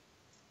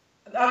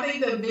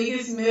think the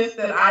biggest myth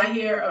that I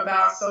hear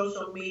about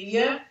social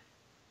media,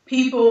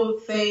 people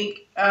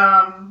think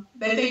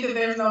they think that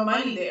there's no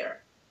money there.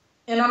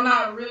 And I'm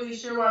not really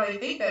sure why they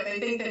think that. They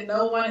think that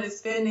no one is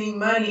spending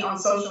money on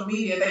social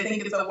media. They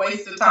think it's a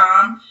waste of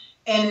time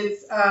and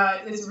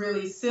it's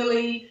really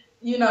silly,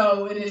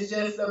 and it's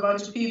just a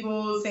bunch of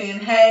people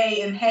saying,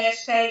 hey, and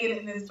hashtagging it.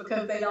 And it's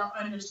because they don't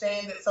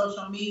understand that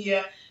social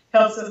media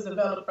helps us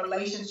develop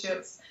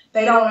relationships.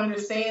 They don't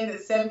understand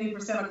that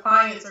 70% of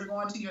clients are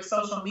going to your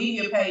social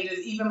media pages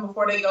even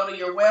before they go to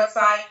your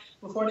website,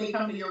 before they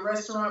come to your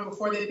restaurant,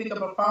 before they pick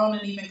up a phone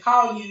and even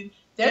call you.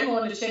 They're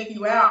going to check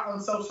you out on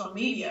social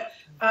media.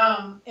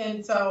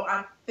 And so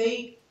I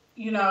think,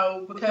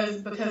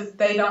 because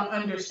they don't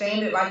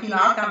understand it, like,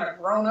 I've kind of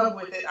grown up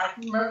with it. I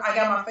remember I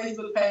got my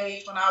Facebook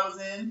page when I was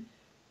in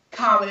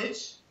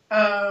college.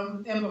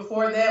 And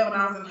before that, when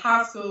I was in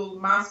high school,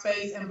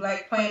 MySpace and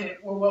Black Planet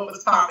were what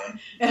was popping.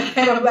 And I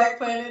had a Black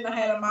Planet and I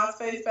had a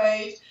MySpace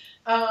page.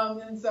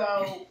 And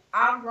so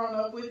I've grown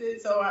up with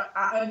it, so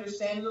I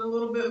understand it a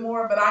little bit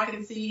more, but I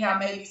can see how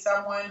maybe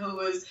someone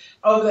who is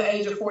over the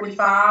age of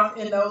 45,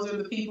 and those are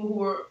the people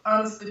who are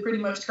honestly pretty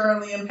much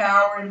currently in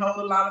power and hold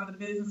a lot of the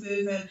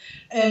businesses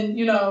and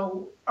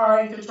are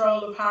in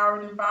control of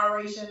hiring and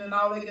firation and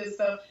all that good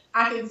stuff.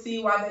 I can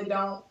see why they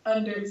don't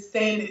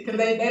understand it, because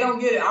they don't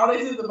get it. All they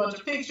see is a bunch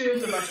of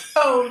pictures, a bunch of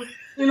code,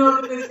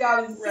 this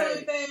guy is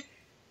silly thing.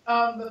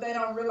 But they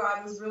don't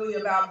realize it's really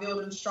about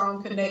building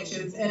strong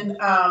connections and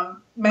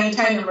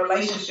maintaining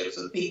relationships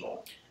with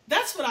people.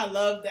 That's what I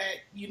love that,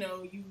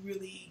 you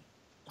really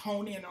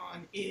hone in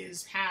on,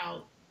 is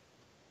how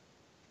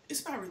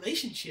it's about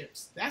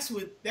relationships. That's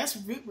what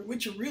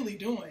you're really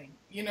doing.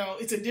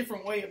 It's a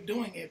different way of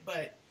doing it,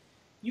 but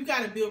you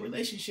got to build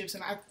relationships.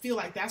 And I feel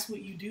like that's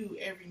what you do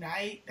every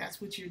night. That's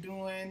what you're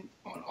doing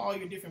on all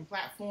your different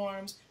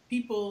platforms.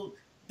 People,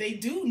 they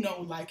do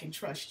know, like, and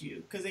trust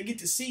you because they get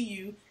to see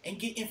you and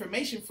get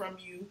information from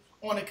you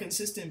on a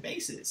consistent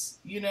basis,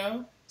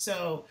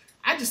 So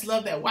I just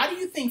love that. Why do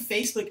you think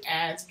Facebook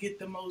ads get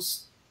the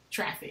most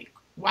traffic?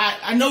 Why?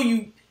 I know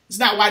it's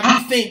not why do you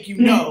think,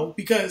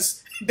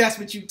 because that's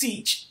what you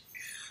teach.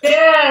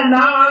 Yeah, no,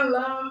 I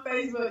love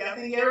Facebook. I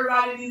think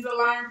everybody needs to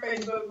learn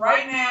Facebook.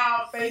 Right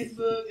now,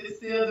 Facebook is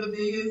still the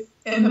biggest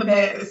and the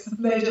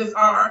baddest. They just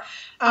are.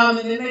 And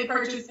then they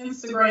purchased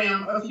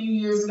Instagram a few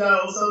years ago.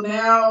 So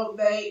now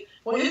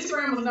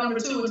Instagram was number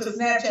two until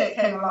Snapchat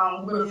came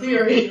along with a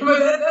fury. But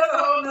that's a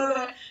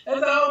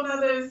whole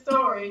nother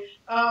story.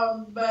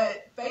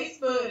 But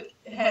Facebook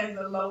has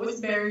the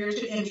lowest barrier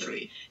to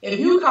entry. If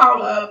you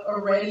call up a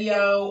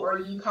radio or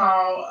you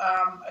call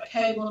a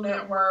cable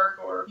network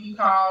or if you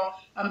call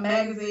a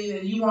magazine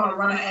and you want to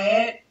run an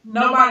ad,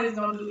 nobody's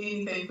going to do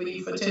anything for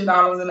you for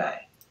 $10 a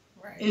day.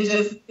 Right. It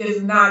just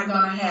is not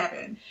going to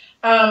happen.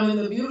 And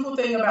the beautiful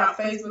thing about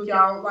Facebook,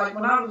 y'all, like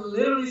when I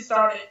literally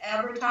started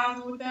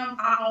advertising with them,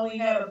 I only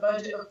had a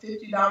budget of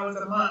 $50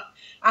 a month.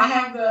 I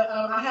have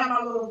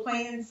my little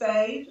plan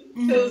saved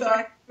too, so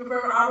I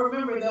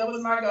remember that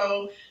was my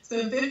goal: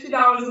 spend $50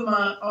 a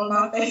month on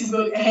my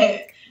Facebook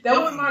ad. That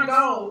was my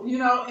goal,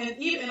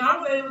 and I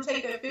was able to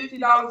take that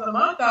 $50 a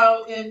month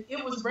though, and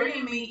it was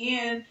bringing me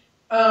in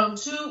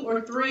 2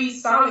 or 3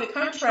 solid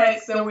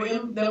contracts that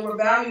were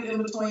valued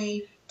in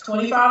between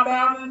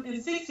 $25,000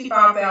 and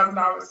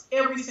 $65,000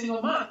 every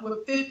single month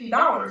with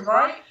 $50,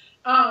 right?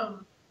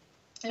 And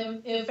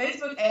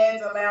Facebook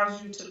ads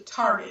allows you to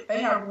target.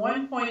 They have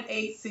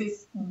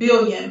 1.86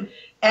 billion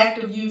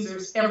active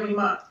users every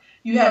month.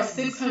 You have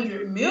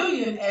 600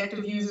 million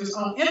active users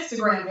on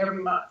Instagram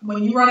every month.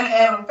 When you run an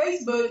ad on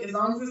Facebook, as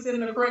long as it's in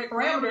the correct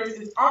parameters,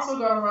 it's also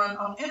going to run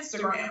on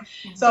Instagram.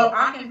 So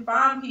I can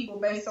find people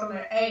based on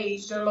their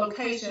age, their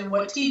location,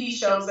 what TV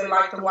shows they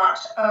like to watch,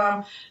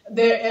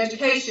 their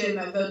education,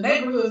 the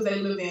neighborhoods they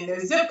live in,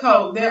 their zip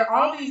code. There are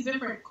all these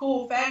different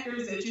cool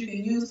factors that you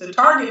can use to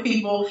target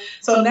people.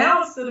 So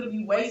now instead of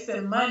you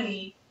wasting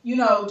money,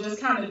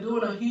 just kind of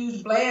doing a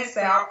huge blast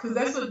out, because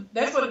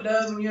that's what it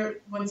does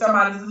when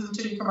somebody's listening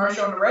to your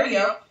commercial on the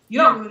radio. You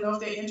don't really know if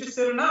they're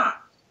interested or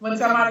not. When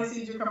somebody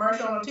sees your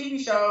commercial on a TV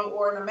show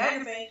or in a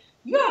magazine,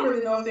 you don't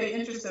really know if they're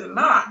interested or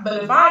not.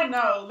 But if I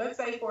know, let's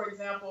say for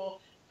example,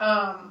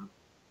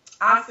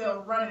 I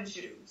sell running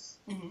shoes.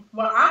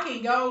 Well, I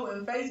can go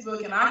on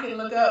Facebook and I can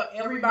look up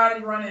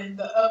everybody running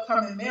the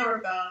upcoming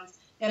marathons,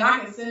 and I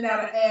can send out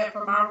an ad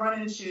for my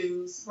running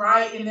shoes,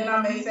 right? And then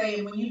I may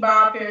say, when you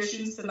buy a pair of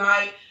shoes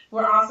tonight,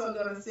 we're also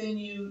going to send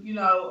you,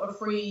 a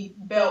free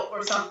belt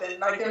or something.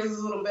 Like there's this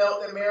little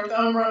belt that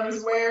marathon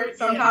runners wear.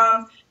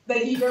 Sometimes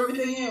they keep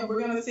everything in. We're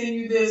going to send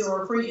you this,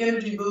 or a free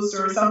energy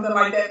booster or something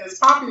like that that's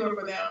popular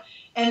for them.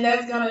 And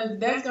that's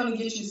gonna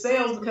get you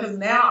sales, because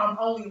now I'm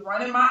only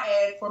running my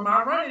ad for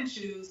my running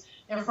shoes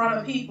in front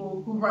of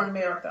people who run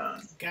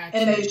marathons. Gotcha.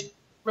 And they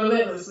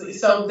relentlessly.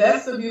 So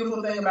that's the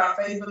beautiful thing about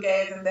Facebook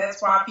ads, and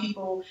that's why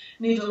people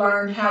need to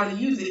learn how to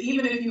use it.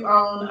 Even if you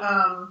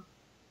own,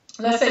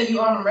 let's say you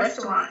own a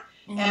restaurant,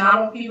 and I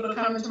want people to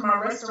come into my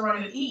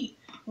restaurant and eat.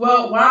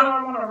 Well, why do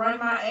I want to run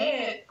my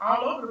ad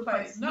all over the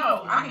place?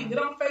 No, I can get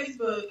on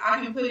Facebook,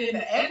 I can put in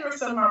the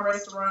address of my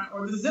restaurant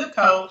or the zip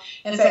code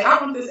and say, I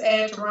want this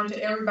ad to run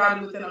to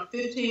everybody within a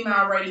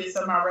 15-mile radius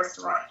of my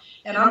restaurant.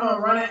 And I'm going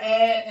to run an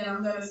ad, and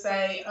I'm going to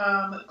say,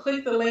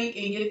 click the link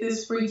and get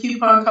this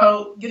coupon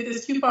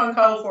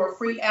code for a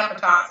free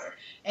appetizer.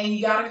 And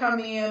you got to come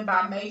in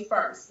by May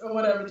 1st or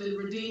whatever to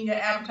redeem your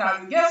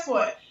appetizer. Guess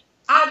what?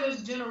 I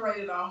just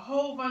generated a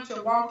whole bunch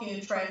of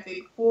walk-in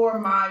traffic for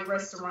my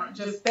restaurant.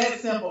 Just that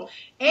simple.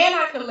 And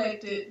I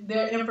collected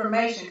their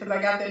information because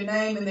I got their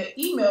name and their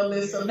email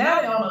list. So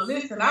now they're on a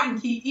list, and I can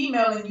keep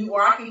emailing you,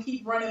 or I can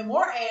keep running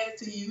more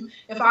ads to you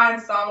if I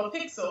install a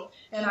pixel.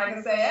 And I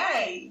can say,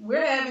 hey,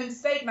 we're having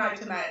steak night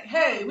tonight.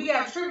 Hey, we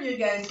got trivia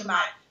games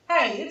tonight.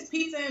 Hey, it's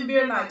pizza and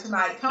beer night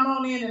tonight. Come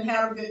on in and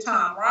have a good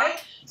time,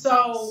 right?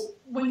 So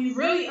when you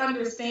really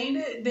understand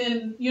it,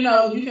 then, you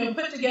can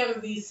put together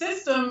these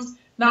systems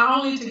not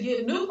only to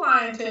get new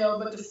clientele,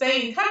 but to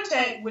stay in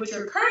contact with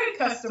your current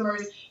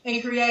customers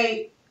and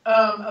create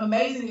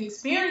amazing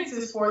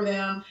experiences for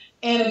them,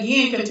 and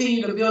again,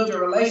 continue to build your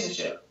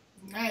relationship.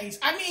 Nice.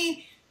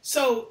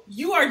 So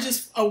you are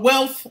just a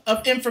wealth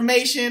of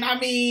information.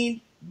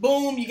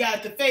 Boom, you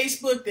got the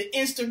Facebook, the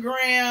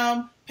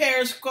Instagram,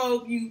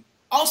 Periscope. You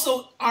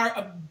also are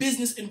a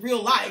business in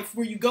real life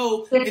where you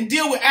go and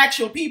deal with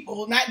actual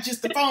people, not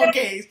just the phone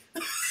case.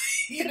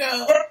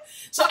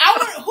 So I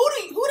wonder,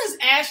 who does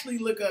Ashley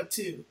look up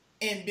to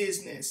in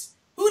business?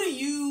 Who do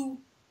you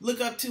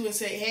look up to and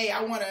say, hey,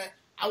 I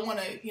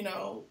wanna,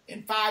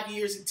 in 5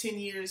 years and 10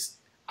 years,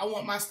 I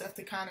want my stuff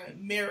to kind of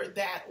mirror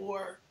that?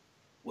 Or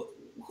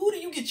who do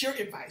you get your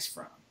advice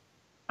from?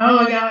 Oh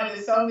my God,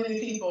 there's so many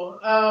people.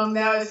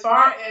 Now, as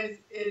far as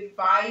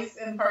advice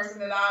and person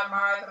that I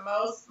admire the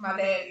most, my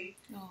daddy.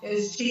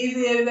 As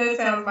cheesy as that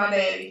sounds, my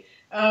daddy.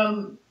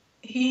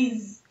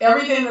 He's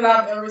everything that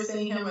I've ever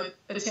seen him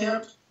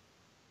attempt,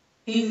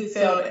 he's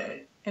excelled at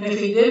it. And if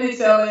he didn't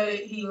excel at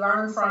it, he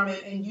learned from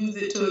it and used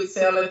it to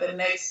excel at the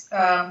next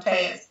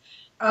task.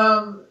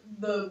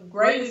 The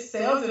greatest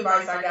sales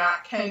advice I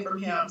got came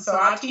from him. So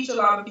I teach a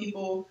lot of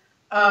people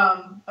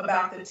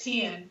about the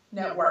 10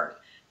 network.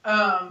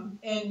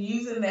 and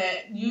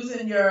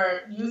using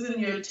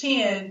your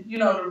 10,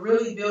 to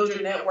really build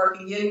your network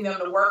and getting them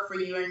to work for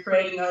you and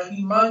creating a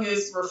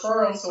humongous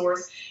referral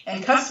source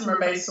and customer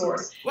base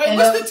source. Wait, and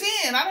what's the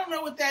 10? I don't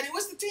know what that is.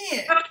 What's the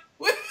 10? I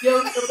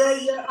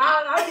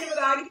give it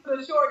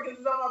a short because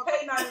it's on my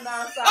pay 99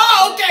 side.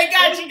 Oh, okay,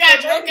 got you.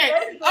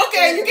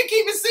 Okay, you can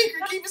keep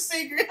it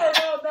secret.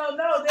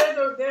 No.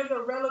 There's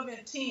a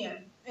relevant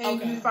 10.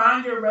 And you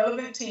find your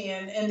relevant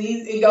 10, and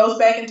it goes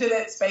back into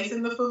that space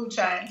in the food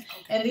chain. Okay.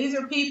 And these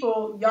are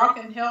people, y'all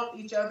can help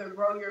each other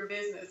grow your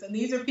business. And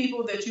these are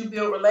people that you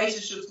build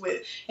relationships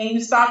with. And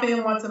you stop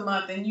in once a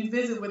month, and you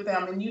visit with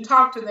them, and you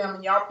talk to them,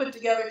 and y'all put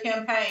together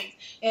campaigns.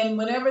 And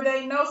whenever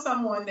they know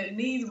someone that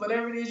needs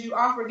whatever it is you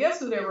offer, guess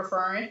who they're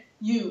referring?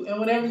 You.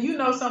 And whenever you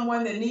know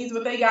someone that needs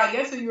what they got,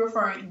 guess who you're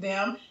referring?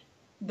 Them.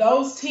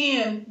 Those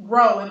 10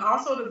 grow. And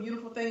also the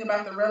beautiful thing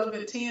about the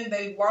relevant 10,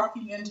 they walk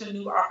you into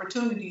new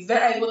opportunities.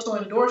 They're able to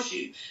endorse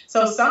you.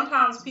 So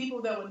sometimes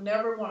people that would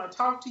never want to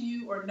talk to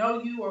you or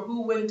know you or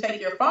who wouldn't take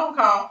your phone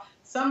call,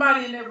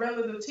 somebody in that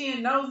relevant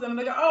 10 knows them.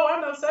 They go, oh,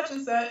 I know such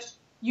and such.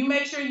 You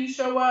make sure you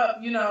show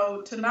up,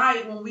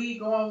 tonight when we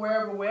go on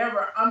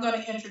wherever, I'm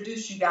going to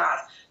introduce you guys.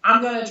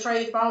 I'm going to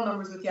trade phone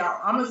numbers with y'all.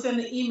 I'm going to send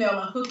an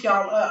email and hook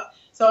y'all up.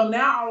 So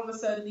now all of a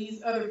sudden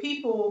these other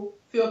people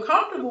feel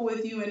comfortable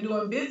with you and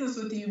doing business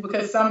with you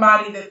because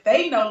somebody that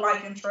they know,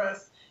 like, and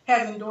trust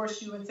has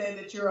endorsed you and said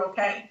that you're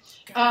okay.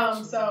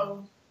 Gotcha.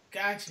 So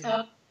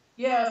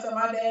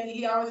my daddy,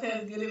 he always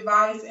has good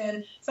advice,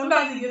 and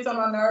sometimes he gets on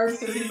my nerves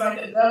because he's like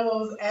a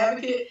devil's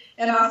advocate,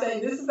 and I'll say,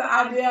 this is the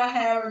idea I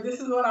have, or this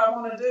is what I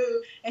want to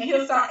do, and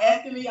he'll start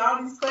asking me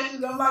all these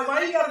questions. I'm like,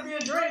 why you got to be a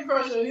dream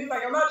crusher? And he's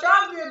like, I'm not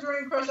trying to be a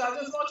dream crusher. I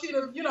just want you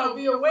to,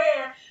 be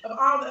aware of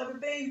all the other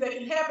things that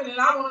can happen, and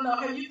I want to know,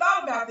 have you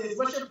thought about this?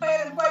 What's your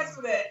plan in place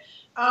for that?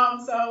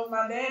 So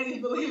my daddy,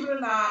 believe it or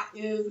not,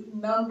 is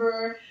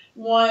number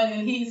one,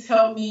 and he's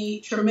helped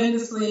me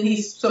tremendously, and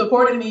he's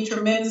supported me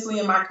tremendously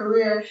in my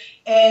career.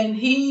 And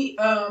he,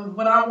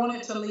 when I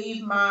wanted to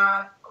leave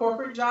my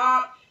corporate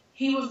job,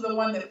 he was the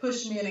one that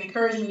pushed me and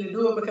encouraged me to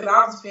do it because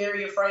I was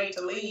very afraid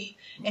to leave.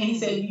 And he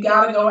said, you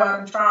got to go out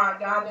and try.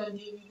 God doesn't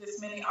give you this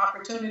many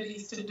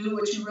opportunities to do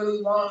what you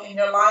really want in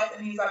your life.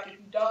 And he's like, if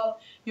you don't,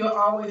 you'll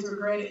always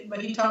regret it.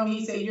 But he told me,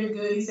 he said, you're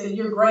good. He said,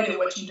 you're great at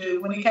what you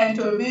do. When it came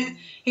to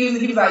events,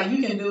 he was like,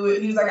 you can do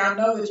it. He was like, I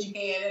know that you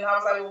can. And I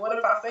was like, well, what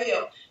if I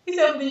fail? He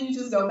said, well, then you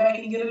just go back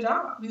and get a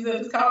job. He said,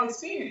 it's called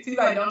experience. He's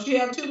like, don't you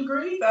have 2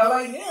 degrees? I was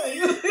like, yeah.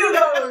 You fail,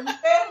 go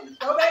back and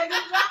get a job,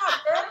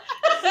 girl.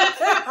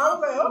 I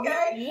was like, okay.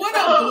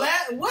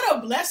 What a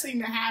blessing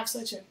to have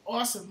such an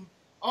awesome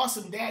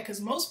dad, because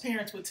most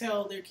parents would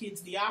tell their kids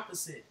the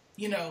opposite.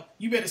 You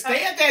better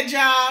stay at that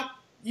job.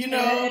 And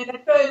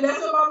that's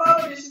what my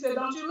mama did. She said,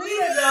 don't you leave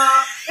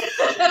that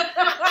job.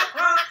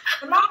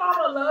 And my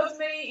mama loves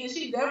me, and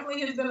she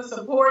definitely has been a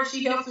support.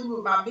 She helps me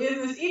with my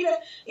business. Even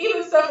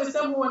stuff as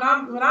simple when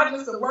I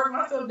just work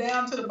myself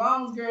down to the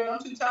bones, girl, I'm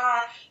too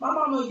tired. My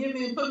mama will get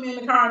me and put me in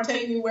the car and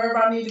take me wherever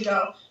I need to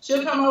go.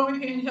 She'll come over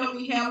here and help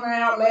me hammer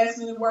out last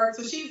minute work.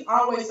 So she's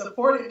always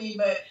supported me,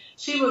 but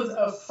she was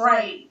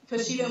afraid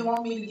because she didn't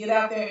want me to get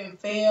out there and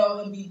fail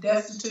and be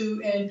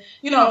destitute and,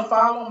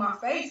 fall on my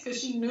face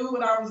because she knew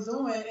what I was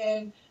doing.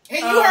 And you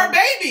her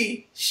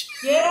baby.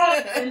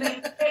 Yeah,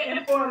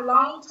 and for a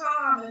long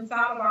time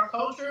inside of our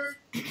culture,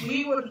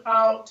 we were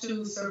taught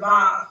to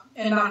survive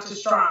and not to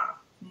strive.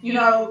 You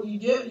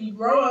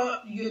grow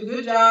up, you get a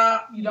good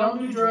job, you don't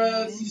do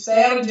drugs, you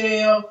stay out of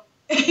jail,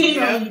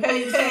 you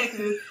pay your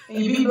taxes,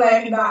 and you be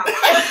black and die.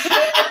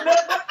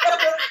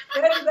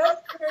 That's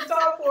what we're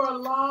taught for a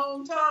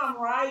long time,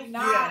 right?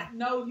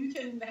 No, you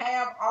can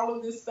have all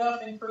of this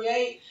stuff and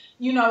create,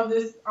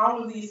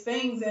 all of these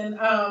things. And,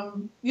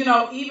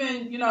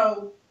 even,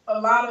 a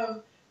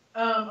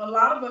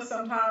lot of us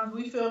sometimes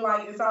we feel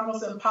like it's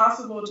almost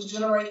impossible to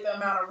generate the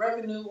amount of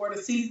revenue or to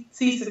see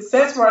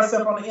success for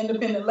ourselves on an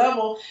independent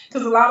level,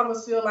 because a lot of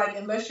us feel like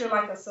unless you're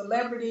like a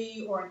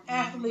celebrity or an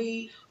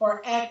athlete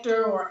or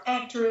actor or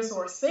actress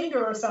or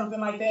singer or something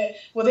like that,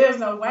 well, there's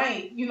no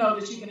way,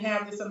 that you can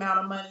have this amount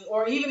of money.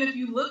 Or even if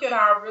you look at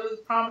our really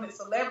prominent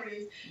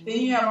celebrities,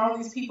 then you have all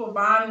these people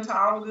buying into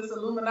all of this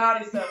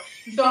Illuminati stuff.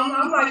 So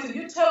I'm like, so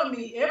you're telling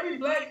me every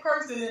black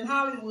person in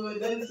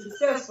Hollywood that is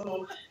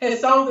successful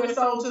has sold their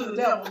soul to the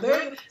devil.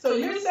 So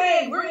you're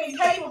saying we're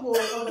incapable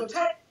of this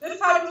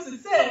type of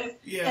success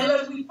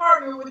unless we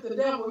partner with the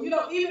devil.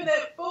 Even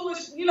that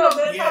foolish,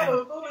 that type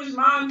of foolish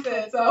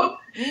mindset. So,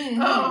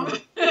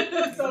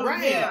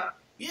 right.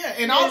 Yeah,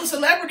 and all the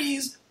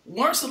celebrities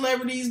weren't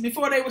celebrities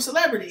before they were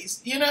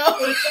celebrities,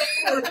 Exactly.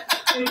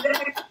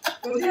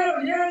 So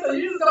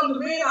you're just going to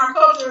demean our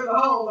culture as a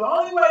whole. The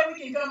only way we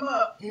can come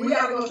up, we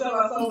got to go sell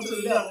our soul to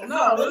the devil.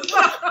 No, it's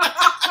not.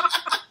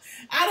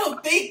 I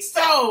don't think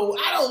so.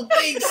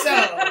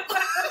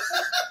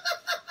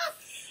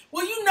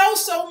 Well, you know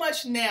so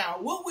much now.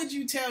 What would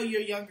you tell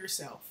your younger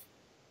self?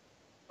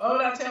 What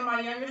would I tell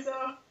my younger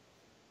self?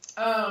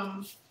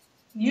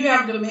 You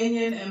have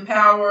dominion and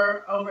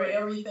power over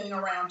everything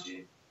around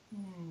you.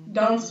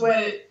 Don't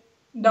sweat it.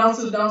 Don't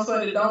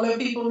sweat it. Don't let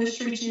people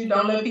mistreat you.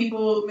 Don't let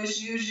people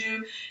misuse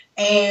you.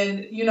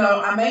 And,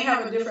 I may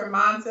have a different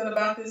mindset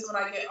about this when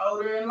I get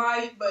older in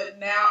life, but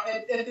now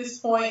at this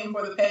point and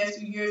for the past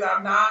few years,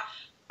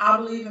 I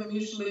believe in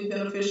mutually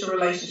beneficial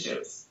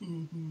relationships.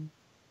 Mm-hmm.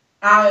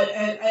 And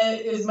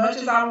as much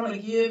as I want to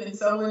give and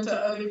sow into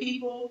other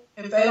people,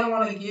 if they don't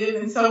want to give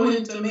and sow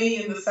into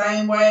me in the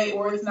same way,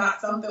 or it's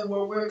not something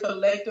where we're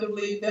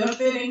collectively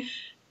benefiting,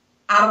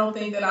 I don't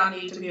think that I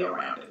need to be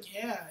around it.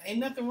 Yeah, ain't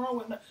nothing wrong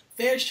with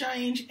fair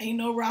exchange. Ain't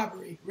no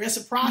robbery.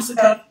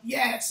 Reciprocity,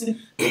 yes.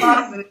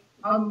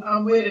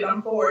 I'm with it.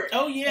 I'm for it.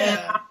 Oh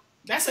yeah,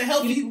 that's a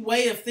healthy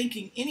way of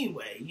thinking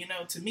anyway.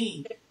 To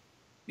me,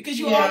 because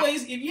you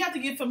always, if you have to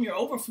give from your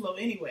overflow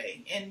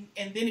anyway, and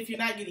then if you're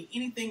not getting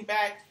anything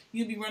back,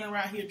 you'll be running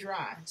around here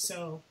dry.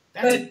 So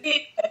that's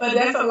but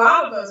that's a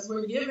lot of us.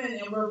 We're giving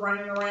and we're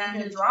running around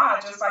here dry,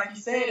 just like you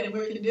said, and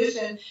we're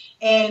conditioned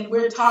and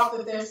we're taught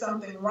that there's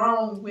something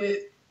wrong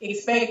with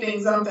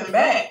expecting something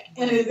back.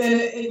 And that's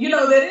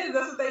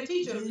what they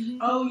teach us. Mm-hmm.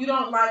 Oh, you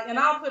don't like, and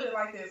I'll put it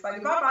like this.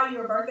 Like, if I buy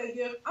you a birthday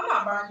gift, I'm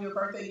not buying you a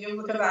birthday gift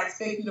because I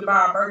expect you to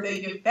buy a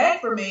birthday gift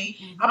back for me.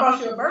 Mm-hmm. I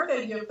bought you a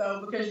birthday gift,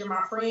 though, because you're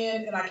my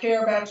friend and I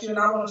care about you and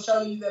I want to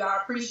show you that I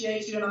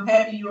appreciate you and I'm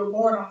happy you were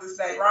born on this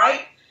day,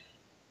 right?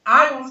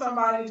 I want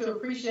somebody to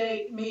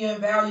appreciate me and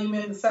value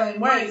me in the same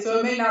way. So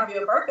it may not be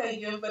a birthday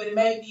gift, but it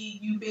may be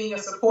you being a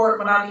support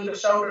when I need a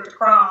shoulder to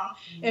cry on.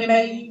 It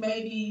may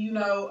be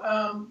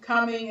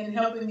coming and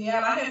helping me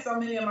out. I had so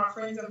many of my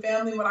friends and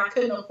family, when I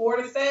couldn't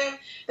afford a staff,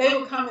 they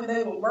would come and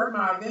they would work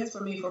my events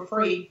for me for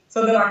free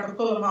so that I could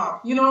pull them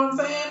off. You know what I'm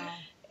saying?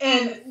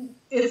 And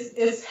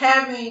it's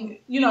having,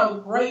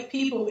 great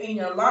people in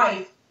your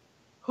life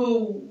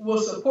who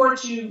will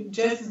support you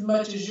just as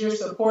much as you're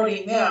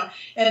supporting them.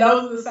 And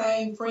those are the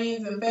same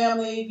friends and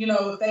family.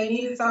 If they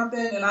needed something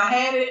and I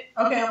had it,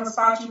 okay, I'm going to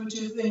spot you with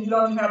you, then you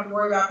don't even have to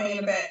worry about paying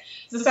it back.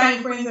 It's the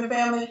same friends and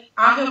family.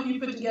 I help you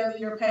put together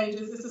your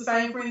pages. It's the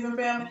same friends and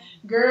family.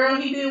 Girl,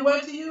 he did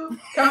what to you?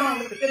 Come on,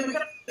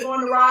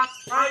 going to rock,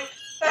 right?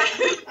 That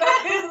is the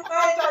same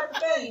type of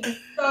thing.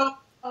 So,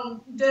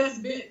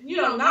 just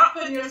not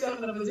putting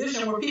yourself in a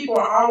position where people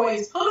are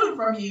always pulling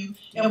from you,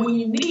 and when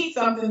you need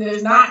something,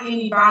 there's not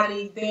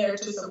anybody there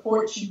to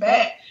support you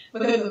back,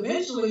 because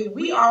eventually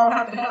we all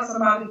have to have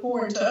somebody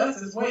pour into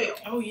us as well.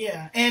 Oh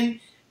yeah, and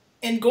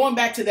going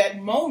back to that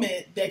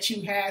moment that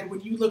you had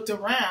when you looked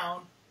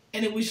around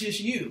and it was just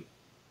you,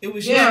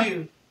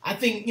 you. I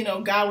think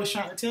God was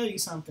trying to tell you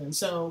something,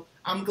 so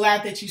I'm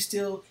glad that you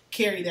still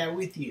carry that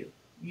with you.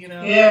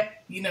 Yeah.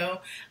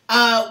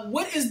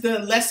 What is the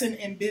lesson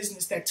in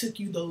business that took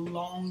you the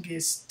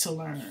longest to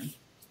learn?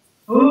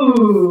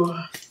 Ooh.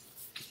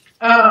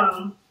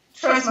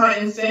 Trust my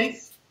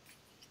instincts.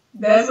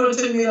 That's what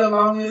took me the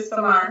longest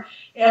to learn.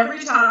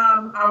 Every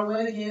time I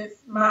went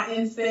against my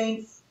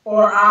instincts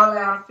or I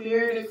allowed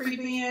fear to creep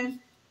in,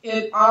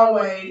 it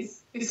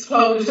always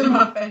exploded in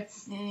my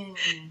face.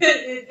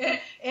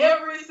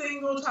 Every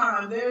single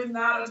time. There's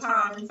not a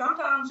time. And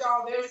sometimes,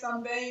 y'all, there's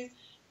some things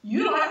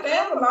you don't have to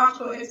have a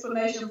logical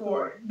explanation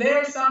for it. There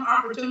are some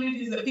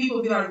opportunities that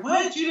people be like,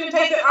 what? You didn't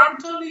take that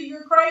opportunity?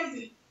 You're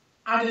crazy.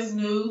 I just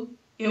knew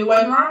it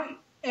wasn't right.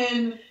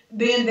 And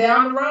then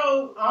down the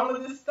road, all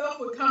of this stuff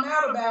would come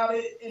out about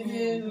it. And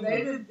then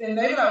they'd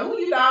be like, ooh,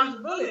 you dodged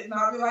the bullet. And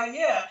I'll be like,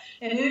 yeah.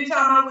 And anytime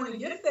I went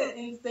against that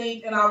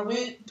instinct and I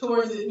went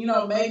towards it,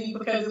 maybe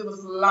because it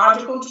was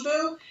logical to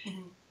do,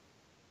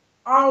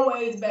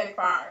 always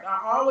backfired.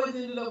 I always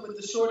ended up with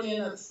the short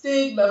end of the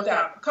stick, left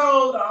out in the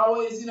cold. I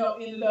always,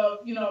 ended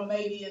up,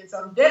 maybe in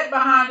some debt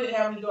behind it,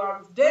 having to do all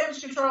this damage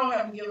control,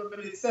 having to give up an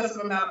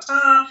excessive amount of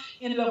time,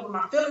 ended up with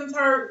my feelings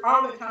hurt,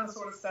 all that kind of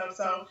sort of stuff.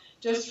 So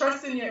just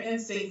trusting your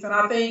instincts. And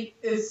I think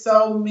it's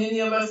so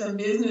many of us in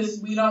business,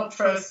 we don't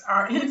trust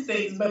our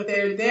instincts, but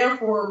they're there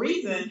for a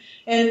reason.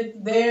 And it's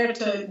there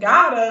to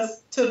guide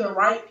us to the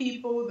right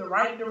people, the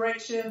right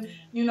direction,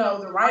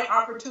 the right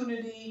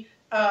opportunity,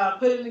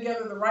 putting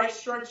together the right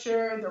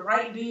structure, the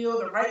right deal,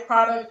 the right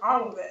product,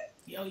 all of that.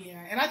 Oh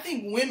yeah, and I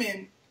think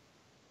women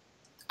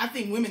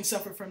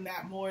suffer from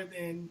that more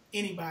than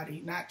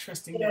anybody, not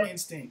trusting their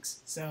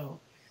instincts.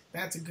 So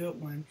that's a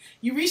good one.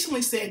 You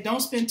recently said,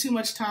 don't spend too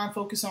much time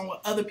focused on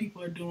what other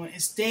people are doing.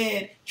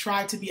 Instead,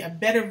 try to be a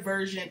better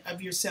version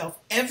of yourself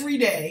every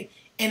day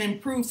and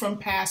improve from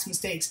past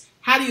mistakes.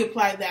 How do you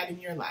apply that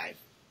in your life?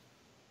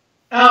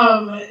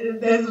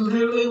 That's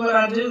literally what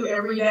I do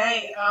every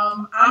day.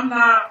 I'm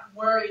not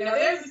worried. Now,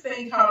 there's this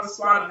thing called a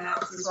SWOT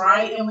analysis,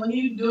 right? And when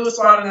you do a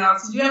SWOT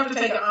analysis, you have to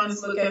take an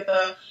honest look at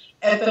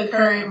the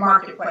current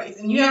marketplace.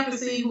 And you have to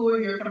see who are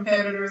your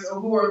competitors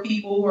or who are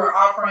people who are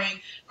offering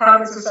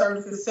products or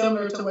services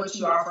similar to what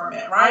you offer them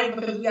at, right?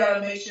 Because we got to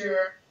make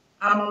sure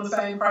I'm on the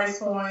same price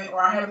point,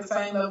 or I have the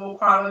same level of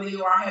quality,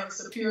 or I have a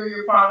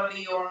superior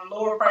quality, or a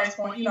lower price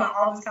point,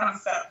 all this kind of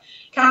stuff.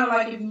 Kind of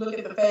like if you look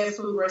at the fast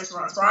food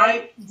restaurants,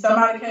 right?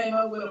 Somebody came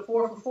up with a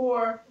 4 for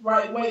 $4,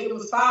 right? Wait, it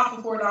was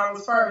 $5 for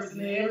 $4 first,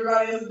 and then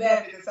everybody else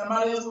adapted it.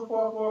 Somebody else was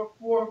 4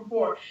 for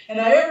 $4. And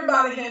now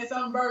everybody has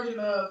some version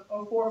of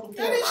 4 for $4,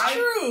 that is right?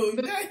 True.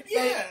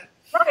 Yeah.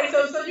 Right,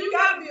 so you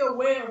got to be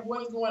aware of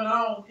what's going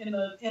on in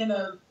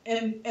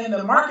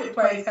the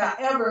marketplace.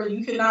 However,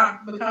 you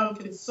cannot become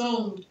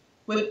consumed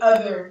with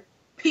other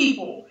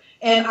people.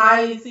 And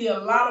I see a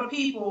lot of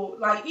people,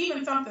 like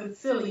even something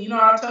silly,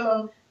 I'll tell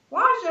them,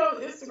 why is your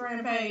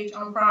Instagram page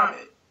on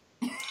private?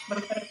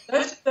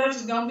 Because such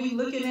is going to be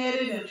looking at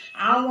it, and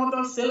I don't want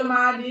them stealing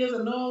my ideas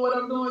or knowing what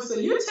I'm doing. So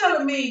you're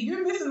telling me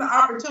you're missing the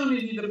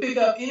opportunity to pick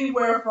up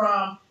anywhere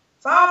from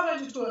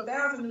 500 to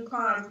 1,000 new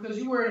clients because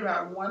you're worried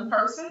about one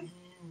person?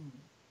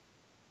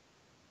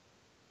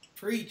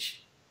 Preach.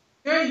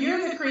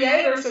 You're the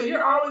creator, so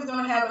you're always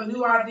going to have a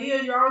new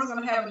idea. You're always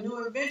going to have a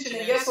new invention.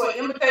 And guess what?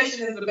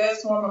 Imitation is the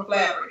best form of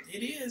flattery.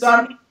 It is.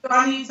 So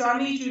I need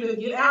you to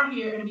get out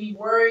here and be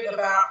worried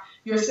about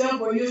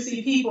yourself, where you'll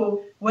see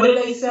people, what are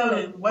they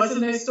selling? What's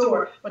in their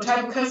store? What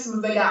type of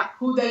customers they got?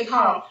 Who they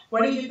call?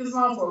 Where they get this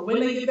loan for? When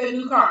they get that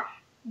new car?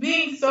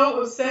 Being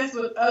so obsessed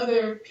with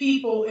other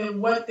people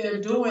and what they're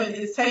doing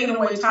is taking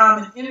away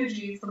time and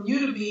energy from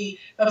you to be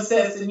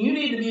obsessed. And you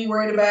need to be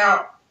worried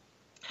about,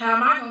 how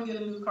am I going to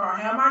get a new car?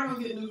 How am I going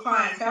to get new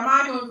clients? How am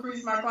I going to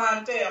increase my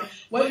clientele?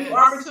 What new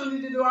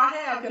opportunity do I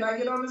have? Can I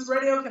get on this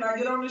radio? Can I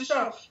get on this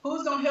show?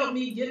 Who's going to help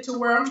me get to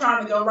where I'm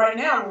trying to go right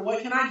now? Well,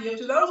 what can I give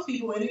to those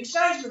people in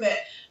exchange for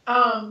that?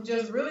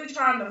 Just really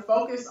trying to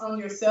focus on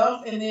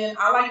yourself. And then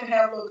I like to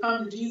have little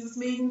come to Jesus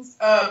meetings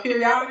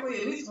periodically,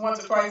 at least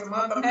once or twice a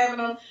month. I'm having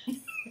them.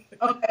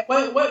 Okay,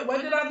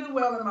 what did I do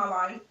well in my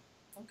life?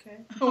 Okay.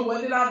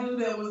 What did I do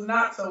that was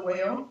not so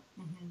well?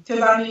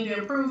 Because I need to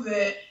improve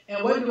that.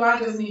 And what do I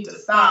just need to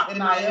stop and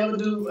not ever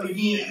do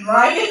again,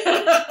 right?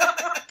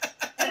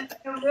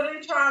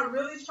 and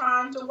really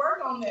trying to work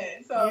on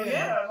that. So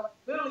yeah,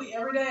 literally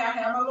every day I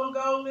have my little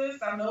goal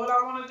list. I know what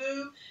I want to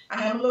do.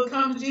 I have a little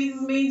come to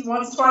Jesus meetings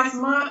once or twice a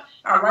month.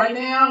 I write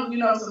down,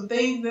 some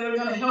things that are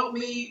going to help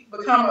me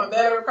become a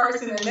better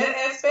person in that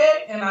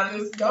aspect, and I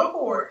just go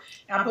for it.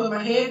 I put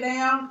my head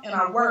down and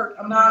I work.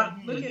 I'm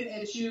not looking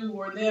at you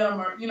or them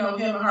or,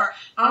 him or her.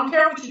 I don't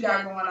care what you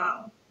got going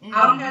on.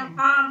 I don't have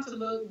time to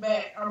look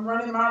back. I'm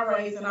running my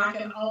race, and I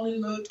can only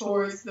look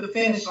towards the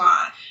finish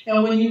line.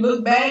 And when you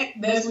look back,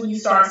 that's when you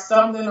start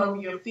stumbling over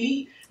your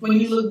feet. When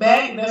you look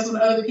back, that's when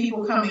other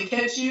people come and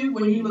catch you.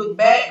 When you look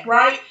back,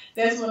 right,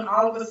 that's when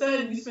all of a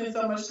sudden you spend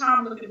so much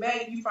time looking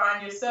back, you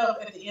find yourself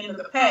at the end of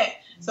the pack.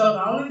 So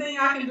the only thing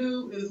I can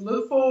do is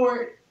look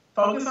forward,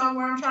 focus on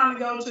where I'm trying to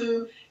go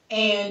to.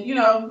 And,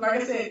 like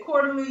I said,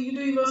 quarterly, you do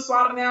your little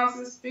SWOT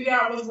analysis, figure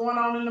out what's going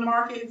on in the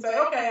market and say,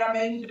 okay, I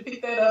may need to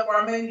pick that up or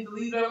I may need to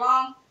leave it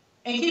alone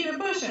and keep it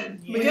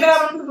pushing. Yes. But get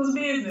out of people's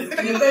business.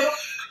 And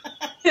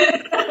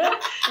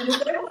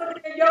if they want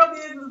to be in your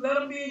business, let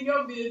them be in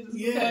your business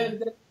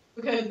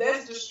because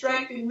that's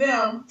distracting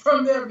them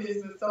from their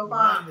business. So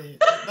fine.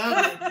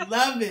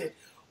 Love it.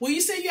 Well, you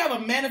say you have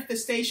a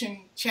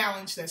manifestation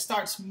challenge that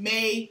starts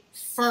May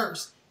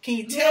 1st. Can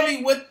you tell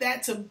me what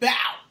that's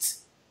about?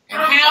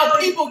 And how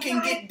people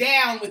can get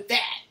down with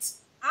that.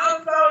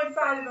 I'm so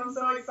excited.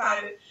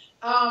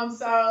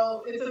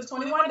 So it's a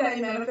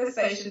 21-day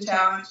manifestation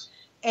challenge.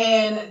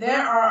 And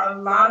there are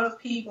a lot of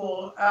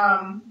people,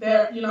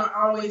 they're,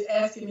 always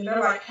asking me, they're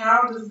like,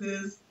 how does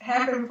this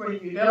happen for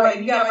you? They're like,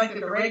 you got like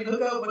the direct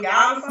hookup with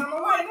God or something?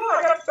 I'm like, no,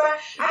 I got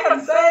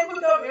the same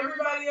hookup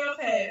everybody else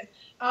has.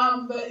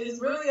 But it's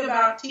really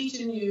about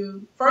teaching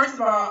you, first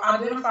of all,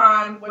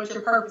 identifying what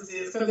your purpose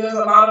is. Because there's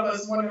a lot of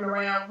us wandering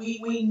around.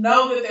 We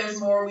know that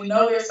there's more. We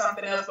know there's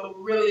something else, but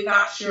we're really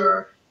not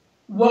sure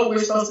what we're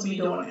supposed to be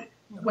doing,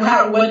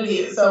 what it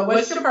is. So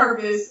what's your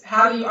purpose?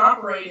 How do you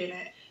operate in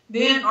it?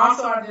 Then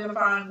also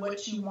identifying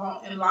what you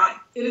want in life.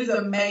 It is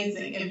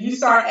amazing. If you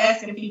start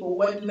asking people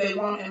what do they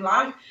want in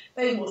life,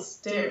 they will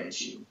stare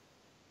at you.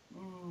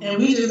 And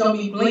we just going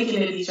to be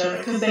blinking at each other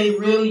because they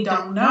really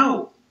don't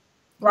know,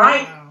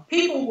 right? Wow.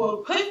 People will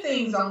put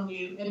things on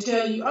you and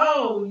tell you,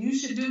 oh, you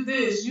should do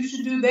this, you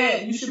should do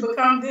that, you should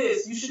become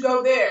this, you should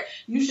go there,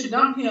 you should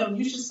dump him,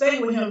 you should stay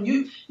with him.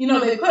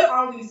 They put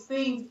all these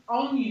things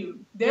on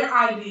you, their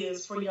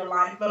ideas for your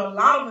life, but a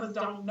lot of us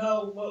don't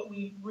know what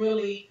we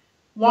really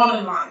want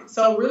in life.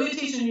 So really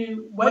teaching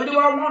you, what do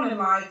I want in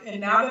life?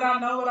 And now that I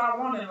know what I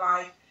want in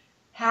life,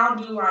 how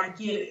do I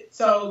get it?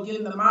 So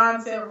getting the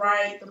mindset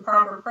right, the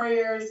proper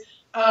prayers,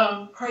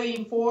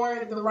 praying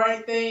for the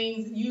right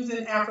things,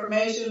 using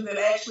affirmations that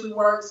actually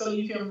work so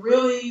you can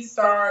really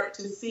start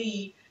to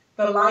see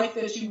the life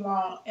that you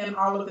want and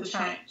all of the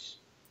change.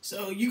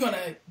 So you're going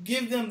to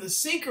give them the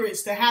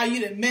secrets to how you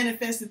to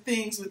manifest the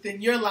things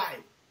within your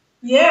life.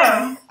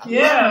 Yeah.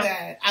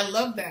 I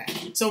love that.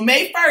 So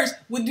May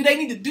 1st, do they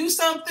need to do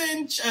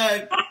something?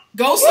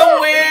 Go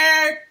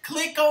somewhere?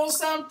 Click on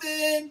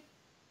something?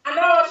 I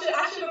know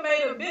I should have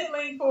made a bit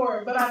link for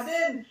it, but I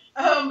didn't.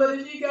 But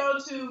if you go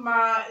to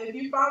if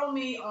you follow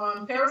me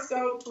on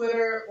Periscope,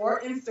 Twitter, or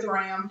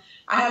Instagram,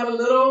 I have a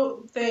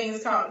little thing.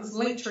 It's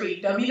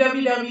Linktree,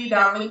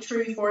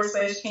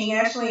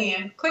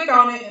 www.linktree.com/KingAshleyAnn. Click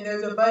on it, and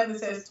there's a button that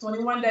says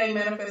 21-Day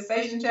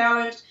Manifestation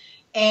Challenge.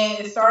 And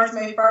it starts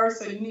May 1st,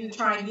 so you need to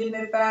try and get in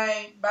that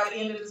thing by the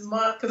end of this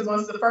month, because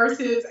once the first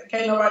hits,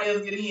 can't nobody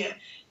else get in.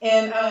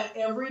 And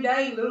every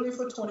day, literally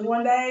for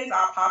 21 days,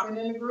 I'll pop in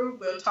the group,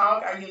 we'll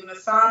talk, I give an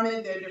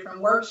assignment, there are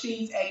different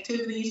worksheets,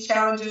 activities,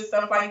 challenges,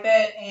 stuff like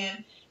that,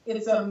 and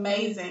it's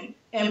amazing.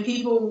 And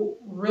people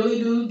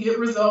really do get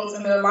results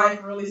and their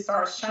life really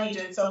starts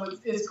changing. So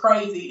it's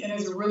crazy and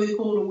it's really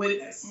cool to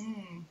witness.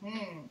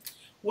 Mm-hmm.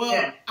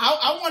 Well,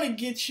 I want to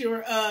get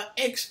your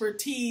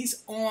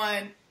expertise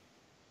on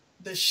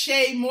the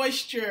Shea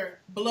Moisture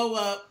blow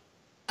up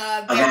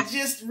that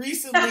just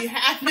recently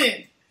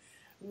happened.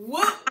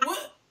 What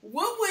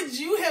would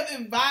you have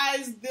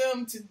advised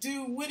them to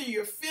do? What are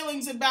your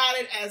feelings about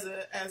it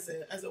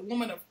as a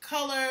woman of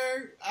color?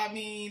 I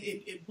mean,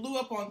 it blew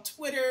up on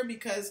Twitter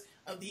because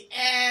of the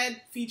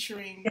ad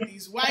featuring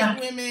these white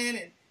women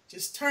and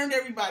just turned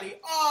everybody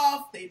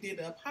off. They did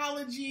an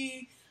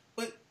apology,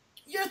 but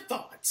your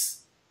thoughts?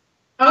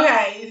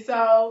 Okay,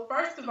 so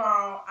first of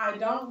all, I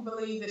don't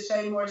believe that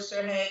Shea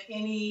Moisture had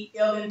any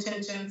ill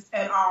intentions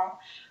at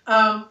all.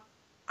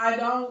 I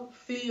don't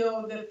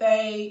feel that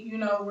they,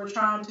 were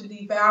trying to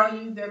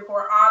devalue their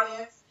core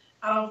audience.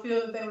 I don't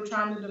feel that they were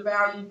trying to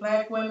devalue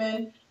Black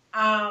women.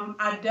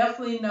 I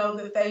definitely know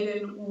that they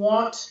didn't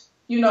want,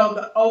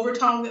 the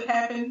overtone that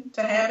happened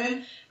to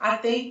happen. I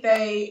think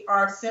they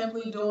are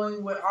simply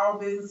doing what all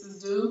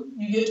businesses do.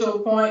 You get to a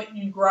point,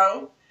 you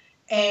grow,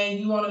 and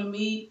you want to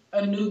meet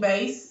a new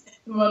base.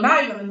 Well,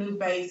 not even a new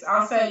base.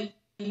 I'll say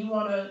you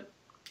want to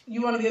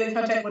get in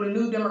contact with a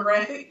new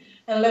demographic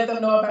and let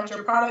them know about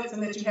your products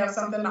and that you have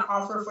something to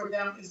offer for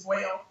them as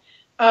well.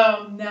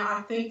 Now,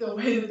 I think the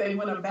way that they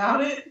went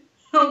about it,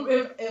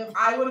 if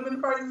I would have been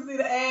the person to see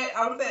the ad,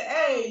 I would say,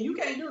 hey, you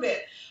can't do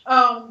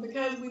that.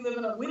 Because we live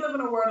in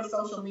a world of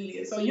social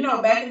media. So,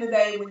 back in the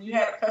day when you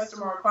had a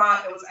customer or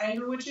client that was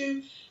angry with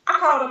you, I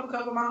called up a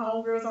couple of my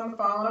homegirls on the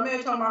phone. I may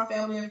have told my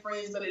family and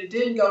friends, but it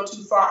didn't go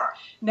too far.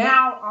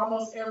 Now,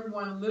 almost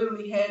everyone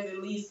literally has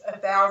at least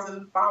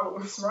 1,000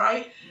 followers,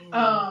 right?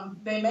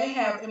 They may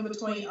have in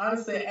between,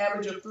 honestly, an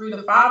average of 3,000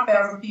 to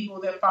 5,000 people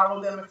that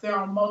follow them if they're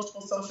on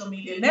multiple social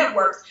media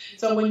networks.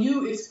 So when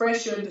you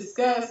express your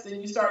disgust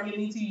and you start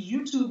getting these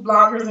YouTube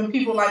bloggers and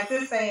people like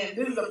this saying,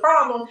 this is a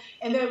problem,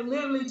 and they're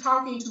literally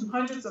talking to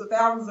hundreds of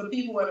thousands of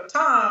people at a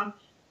time,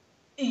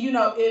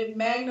 it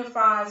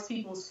magnifies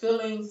people's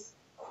feelings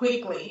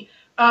quickly.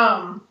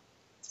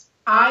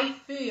 I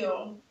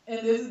feel,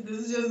 and this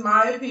is just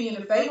my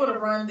opinion, if they would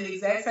have run the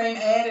exact same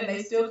ad and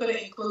they still could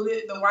have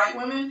included the white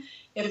women,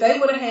 if they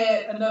would have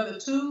had another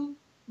 2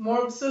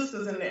 more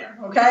sisters in there,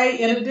 okay,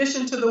 in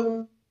addition to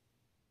the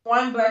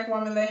one Black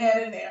woman they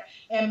had in there,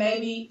 and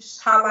maybe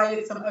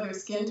highlighted some other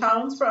skin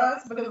tones for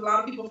us, because a lot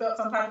of people felt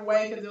some type of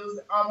way because it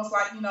was almost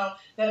like,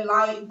 that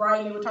light,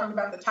 bright, they were talking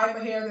about the type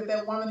of hair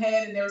that woman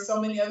had, and there were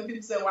so many other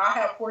people said, well, I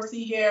have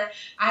 4C hair,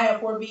 I have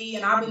 4B,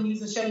 and I've been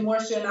using Shea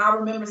Moisture, and I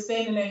remember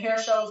staying in their hair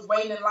shows,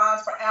 waiting in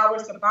lines for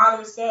hours to buy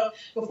their stuff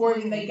before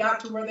even they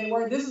got to where they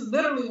were. This is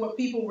literally what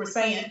people were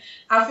saying.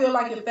 I feel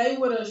like if they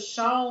would have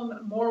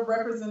shown more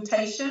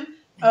representation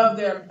of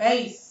their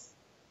base,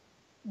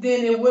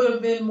 then it would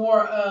have been more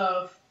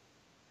of,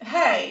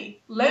 hey,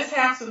 let's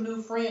have some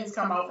new friends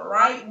come over,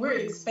 right? We're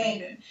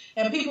expanding.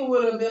 And people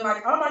would have been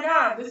like, oh my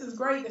God, this is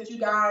great that you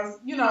guys,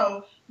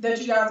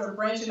 are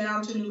branching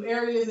out to new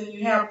areas and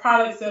you have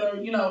products that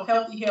are,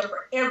 healthy hair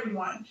for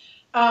everyone.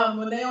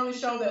 When they only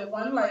show that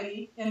one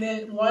lady and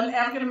then one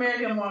African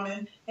American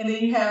woman, and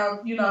then you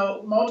have,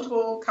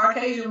 multiple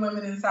Caucasian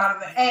women inside of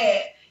the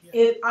ad,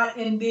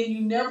 and then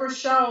you never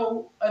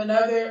show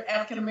another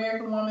African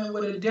American woman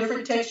with a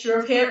different texture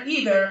of hair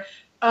either.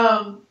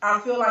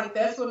 I feel like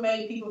that's what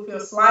made people feel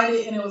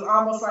slighted, and it was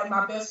almost like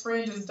my best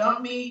friend just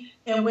dumped me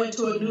and went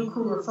to a new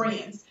crew of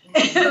friends.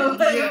 And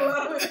that's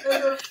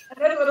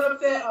what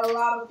upset a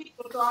lot of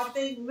people. So I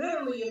think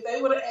literally if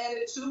they would have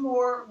added 2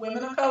 more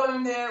women of color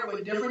in there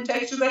with different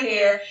textures of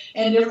hair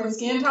and different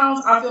skin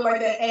tones, I feel like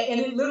that, and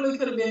it literally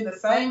could have been the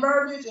same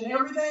verbiage and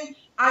everything,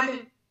 I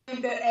think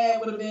that ad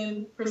would have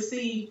been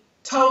perceived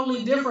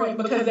totally different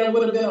because there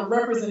would have been a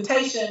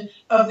representation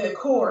of their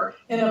core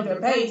and of their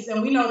base.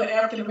 And we know that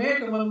African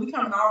American women, we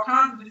come in all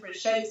kinds of different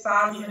shapes,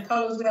 sizes, and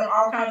colors. We have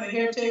all kinds of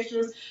hair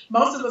textures.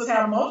 Most of us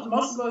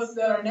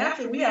that are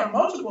natural, we have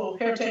multiple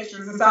hair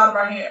textures inside of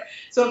our hair.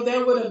 So if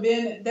there would have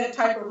been that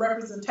type of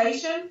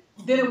representation,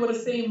 then it would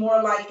have seemed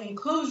more like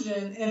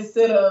inclusion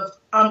instead of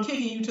I'm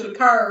kicking you to the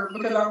curb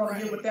because I want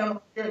to get with them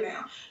over here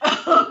now.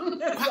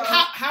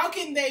 How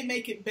can they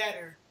make it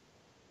better?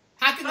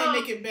 How can they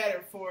make it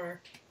better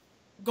for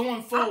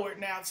going forward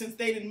now, since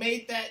they done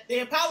made that, they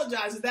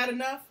apologize? Is that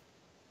enough?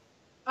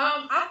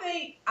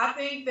 I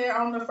think they're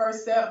on the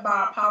first step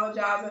by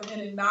apologizing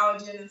and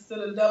acknowledging instead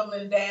of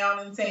doubling down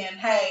and saying,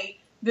 hey,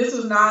 this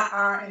was not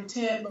our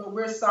intent, but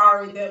we're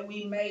sorry that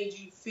we made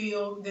you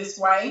feel this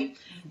way.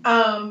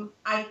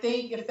 I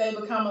think if they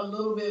become a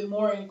little bit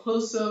more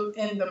inclusive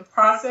in the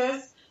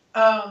process,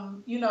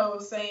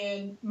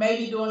 saying,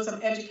 maybe doing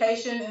some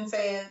education and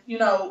saying,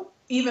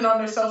 even on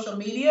their social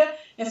media,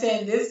 and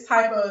saying this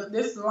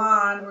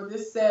line or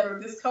this set or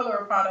this color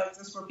of products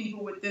is for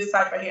people with this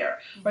type of hair,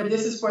 or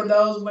this is for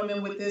those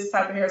women with this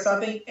type of hair. So I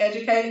think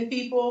educating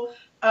people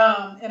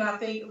And I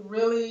think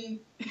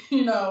really,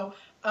 you know,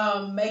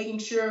 making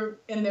sure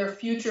in their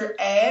future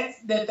ads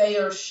that they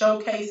are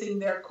showcasing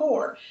their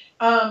core.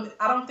 I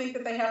don't think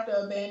that they have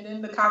to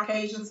abandon the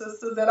Caucasian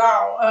sisters at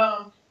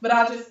all. But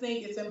I just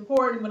think it's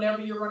important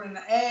whenever you're running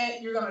an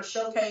ad, you're going to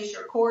showcase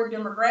your core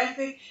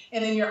demographic,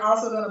 and then you're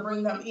also going to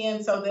bring them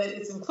in so that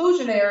it's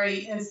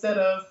inclusionary instead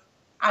of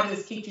I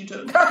just kicked you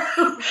to the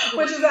curb,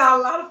 which is how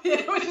a lot of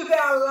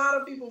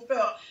people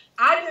felt.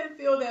 I didn't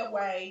feel that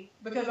way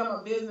because I'm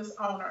a business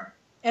owner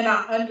and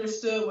I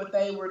understood what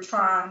they were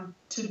trying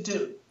to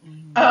do.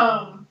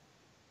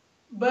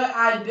 But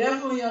I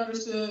definitely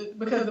understood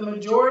because the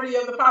majority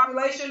of the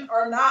population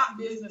are not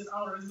business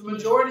owners. The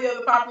majority of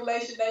the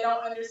population, they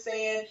don't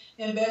understand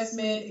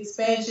investment,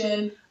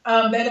 expansion.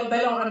 They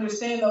don't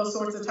understand those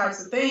sorts of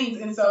types of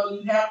things. And so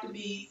you have to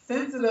be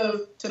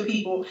sensitive to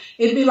people.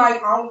 It'd be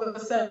like all of a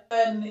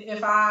sudden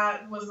if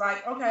I was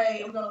like,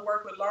 okay, I'm going to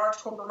work with large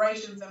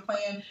corporations and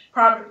plan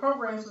private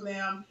programs for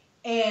them.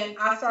 And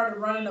I started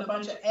running a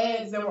bunch of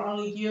ads that were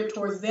only geared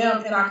towards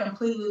them. And I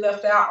completely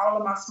left out all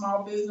of my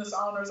small business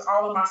owners,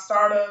 all of my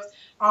startups,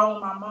 all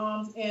of my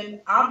moms. And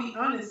I'll be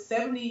honest,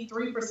 73%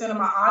 of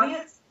my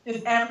audience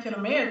is African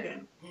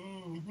American.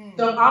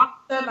 So all of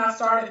a sudden I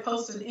started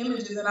posting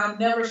images and I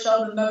never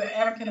showed another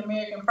African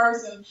American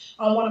person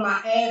on one of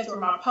my ads or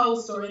my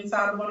posts or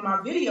inside of one of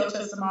my video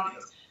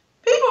testimonials.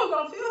 People are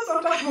going to feel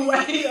some type of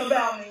way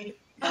about me.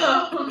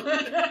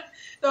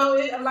 So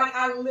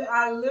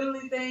I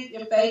literally think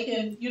if they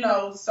can, you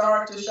know,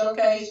 start to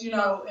showcase, you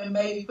know, and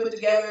maybe put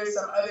together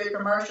some other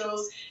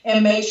commercials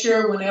and make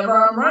sure whenever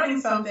I'm running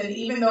something,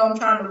 even though I'm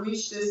trying to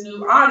reach this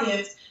new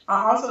audience,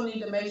 I also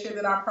need to make sure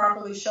that I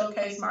properly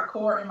showcase my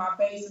core and my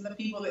base and the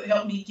people that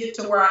help me get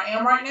to where I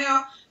am right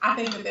now. I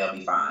think that they'll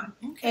be fine.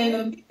 Okay.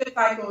 And the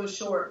cycle is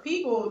short.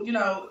 People, you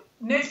know,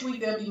 next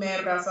week they'll be mad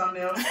about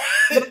something else.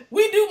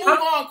 We do move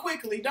on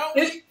quickly, don't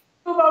we?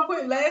 Move on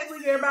quick. Last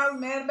week, everybody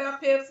was mad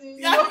about Pepsi.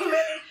 You know what I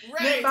mean?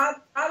 Right. By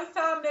this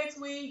time next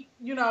week,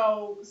 you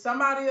know,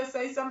 somebody will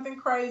say something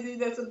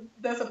crazy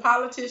that's a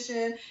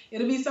politician.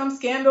 It'll be some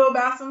scandal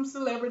about some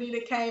celebrity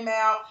that came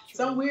out. True.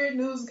 Some weird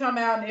news will come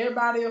out, and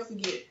everybody will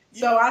forget.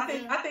 Yeah. So I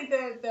think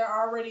that they're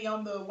already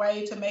on the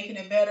way to making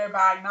it better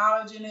by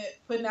acknowledging it,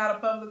 putting out a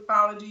public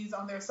apologies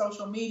on their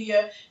social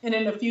media, and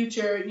in the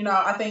future, you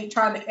know, I think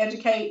trying to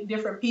educate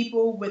different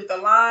people with the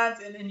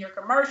lines and in your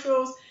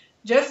commercials.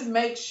 Just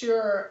make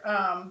sure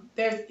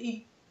there's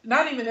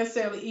not even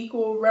necessarily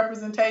equal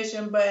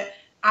representation, but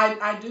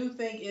I do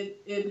think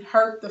it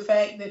hurt the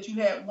fact that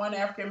you had one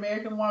African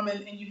American woman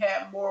and you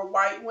had more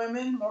white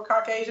women, more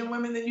Caucasian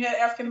women than you had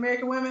African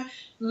American women.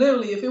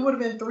 Literally, if it would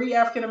have been 3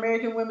 African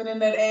American women in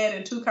that ad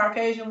and 2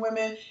 Caucasian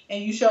women,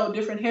 and you showed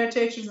different hair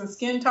textures and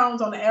skin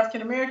tones on the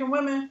African American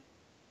women,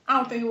 I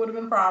don't think it would have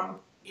been a problem.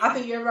 Yeah. I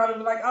think everybody would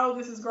be like, oh,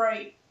 this is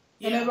great.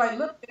 And they're like,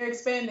 look, they're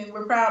expanding.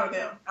 We're proud of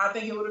them. I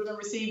think it would have been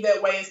received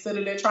that way instead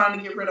of they're trying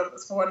to get rid of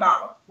us for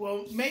 $1.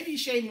 Well, maybe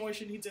Shea Moore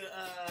should need to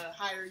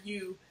hire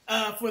you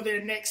for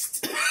their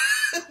next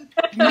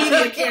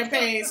media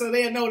campaign so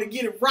they'll know to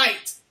get it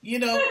right. You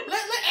know,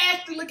 let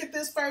Ashley look at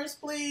this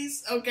first,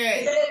 please.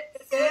 Okay.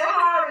 They're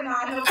hiring.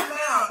 I help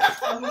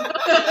them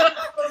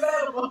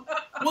out.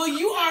 Well,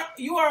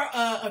 you are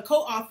a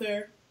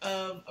co-author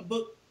of a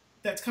book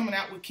that's coming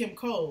out with Kim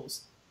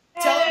Coles.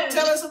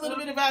 Tell us a little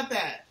bit about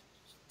that.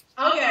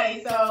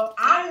 Okay, so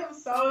I am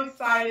so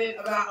excited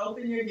about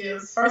Open Your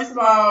Gifts. First of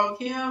all,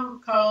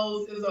 Kim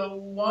Coles is a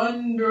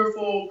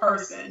wonderful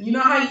person. You know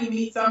how you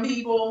meet some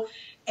people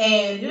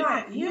and you're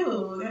like,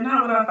 ew, they're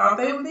not what I thought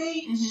they would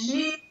be? Mm-hmm.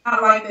 She's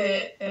not like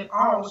that at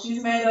all.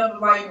 She's made up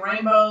of like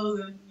rainbows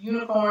and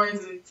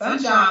unicorns and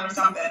sunshine or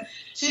something.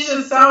 She's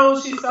so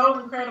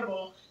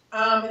incredible.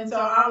 And so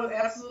I was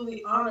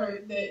absolutely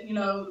honored that, you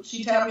know,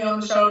 she tapped me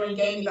on the shoulder and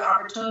gave me the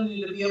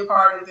opportunity to be a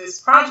part of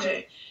this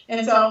project.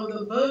 And so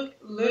the book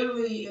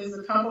literally is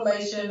a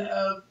compilation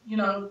of, you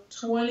know,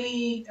 I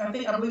believe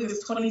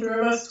it's 23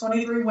 of us,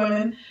 23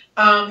 women,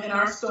 and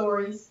our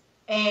stories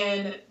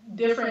and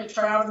different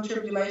trials and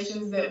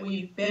tribulations that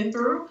we've been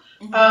through,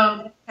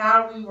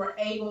 how we were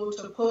able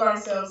to pull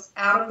ourselves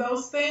out of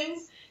those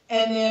things.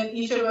 And then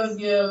each of us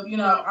give, you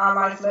know, our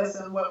life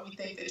lesson, what we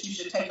think that you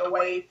should take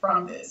away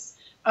from this.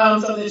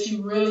 So that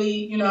you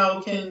really, you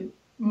know, can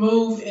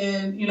move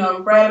in, you know,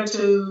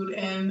 gratitude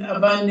and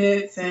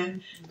abundance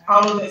and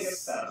all of that good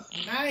stuff.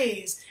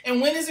 Nice.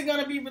 And when is it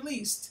going to be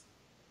released?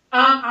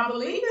 I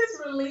believe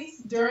it's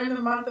released during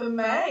the month of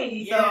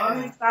May. Yeah. So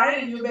I'm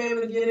excited. You'll be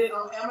able to get it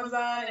on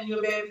Amazon and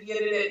you'll be able to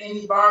get it at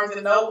any Barnes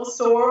 & Noble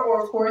store.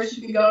 Or, of course,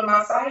 you can go to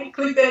my site.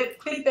 Click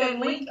that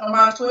link on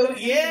my Twitter.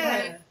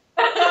 Yeah.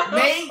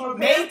 May 10th.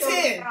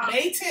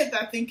 May 10th,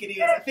 I think it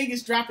is. I think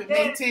it's dropping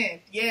May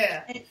 10th.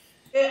 Yeah.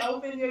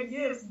 Open your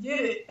gifts,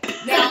 get it.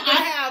 Now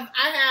I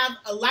have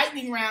a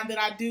lightning round that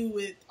I do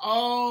with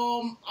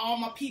all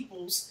my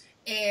peoples,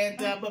 and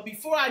but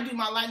before I do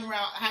my lightning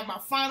round, I have my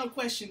final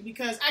question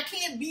because I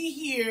can't be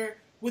here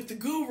with the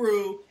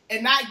guru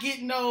and not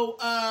get no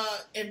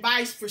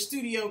advice for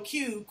Studio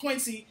Q.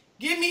 Quencie,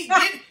 give me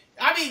something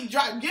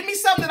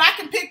that I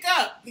can pick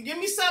up. Give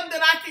me something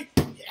that I can.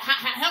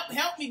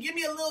 help me. Give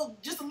me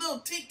just a little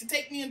tick to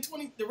take me in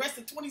the rest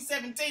of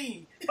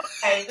 2017.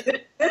 Hey,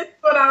 this is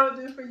what I would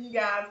do for you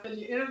guys, because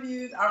your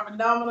interviews are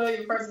phenomenal.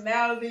 Your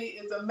personality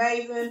is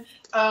amazing.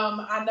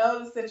 I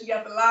noticed that you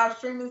got the live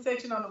streaming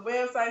section on the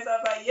website, so I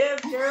was like,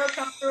 yes, girl,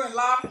 come through and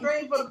live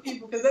stream for the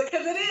people, because it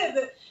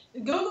is.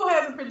 Google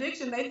has a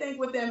prediction. They think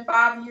within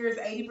 5 years,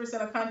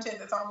 80% of content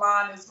that's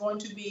online is going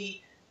to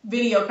be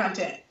video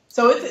content.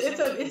 So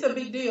it's a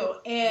big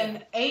deal,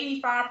 and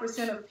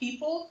 85% of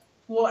people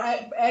will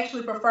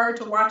actually prefer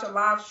to watch a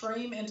live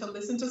stream and to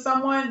listen to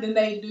someone than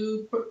they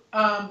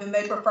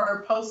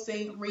prefer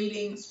posting,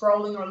 reading,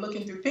 scrolling, or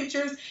looking through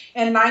pictures.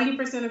 And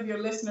 90% of your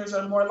listeners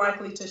are more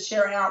likely to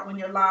share out when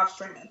you're live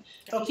streaming.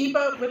 So keep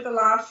up with the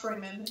live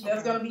streaming.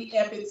 That's going to be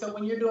epic. So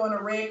when you're doing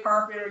a red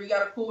carpet or you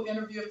got a cool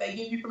interview, if they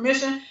give you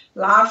permission,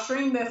 live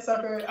stream that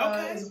sucker.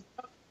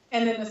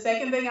 And then the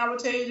second thing I would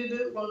tell you to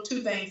do, well,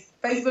 two things.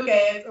 Facebook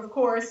ads, of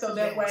course, so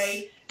that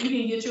way you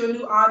can get you a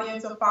new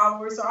audience of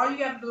followers. So all you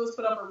got to do is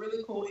put up a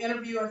really cool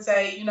interview and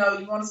say, you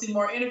want to see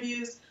more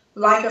interviews,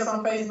 like us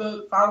on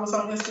Facebook, follow us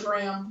on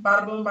Instagram,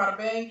 bada boom, bada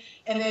bang.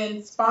 And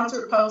then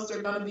sponsored posts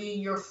are going to be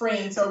your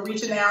friends. So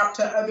reaching out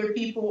to other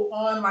people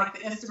on like the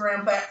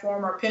Instagram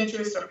platform or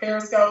Pinterest or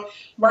Periscope,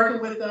 working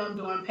with them,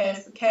 doing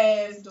pass the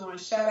cast, doing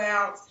shout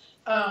outs,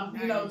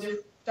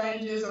 different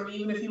exchanges, or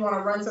even if you want to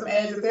run some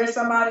ads, if there's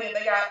somebody and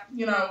they got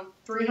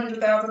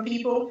 300,000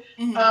 people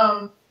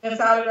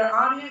inside of their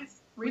audience,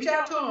 reach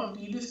out to them.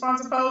 Do you do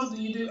sponsor posts?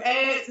 Do you do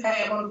ads?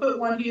 Hey, I'm going to put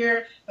one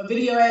here, a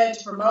video ad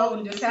to promote,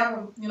 and just have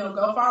them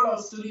go follow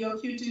Studio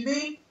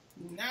QTV.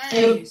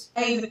 Nice.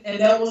 And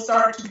that will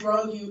start to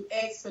grow you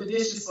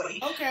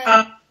expeditiously. Okay.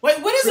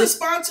 Wait, what is a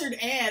sponsored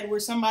ad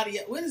where somebody?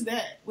 What is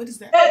that? It's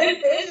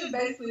just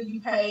basically you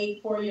pay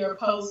for your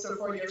post or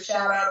for your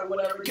shout out or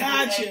whatever.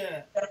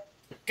 Gotcha.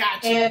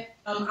 And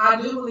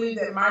I do believe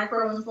that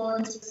micro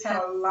influencers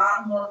have a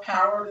lot more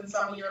power than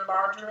some of your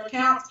larger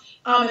accounts.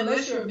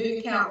 Unless you're a big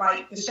account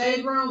like the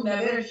Shade Room, now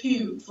they're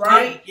huge,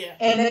 right? Yeah.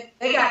 And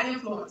they got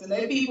influence, and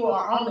their people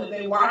are on it.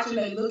 They watching,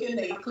 they looking,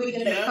 they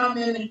clicking, they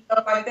comment and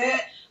stuff like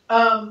that.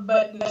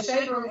 But the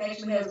Shade Room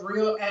actually has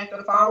real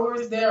active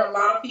followers. There are a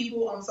lot of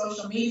people on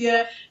social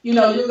media. You'll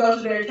go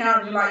to their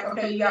account and you're like,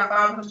 okay, you got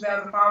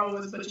 500,000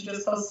 followers, but you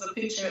just posted a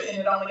picture and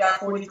it only got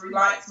 43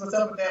 likes. What's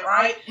up with that,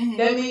 right? Mm-hmm.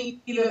 That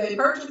means either they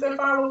purchase their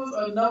followers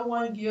or no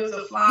one gives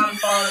a flying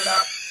fart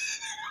about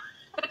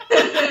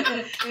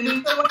it. And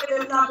in some way,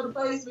 that's not the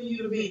place for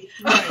you to be.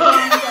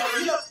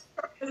 Right.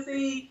 To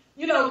see,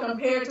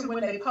 compared to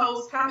when they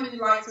post, how many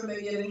likes are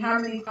they getting, how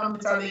many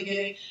comments are they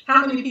getting,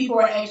 how many people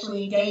are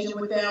actually engaging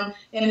with them,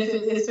 and if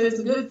it's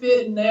a good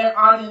fit and their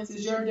audience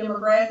is your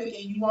demographic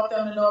and you want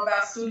them to know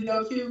about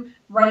Studio Q,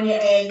 run your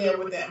ad there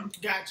with them.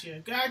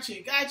 Gotcha.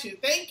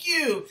 Thank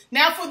you.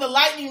 Now for the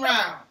lightning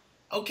round.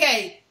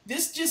 Okay,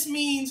 this just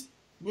means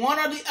one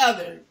or the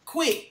other.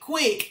 Quick.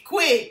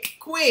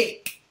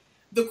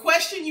 The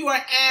question you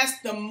are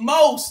asked the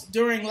most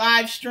during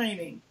live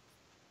streaming.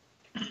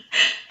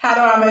 How do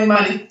I make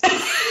money?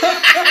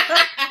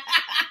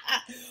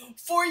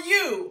 For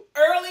you,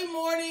 early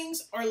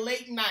mornings or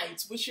late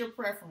nights? What's your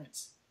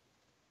preference?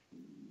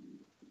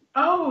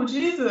 Oh,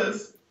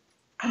 Jesus.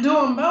 I do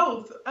them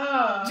both.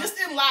 Just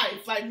in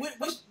life. Like, what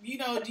do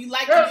you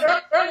like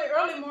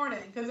early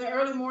morning, because in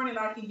early morning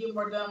I can get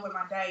more done with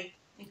my day.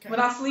 Okay. When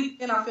I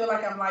sleep in, I feel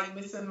like I'm like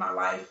missing my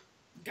life.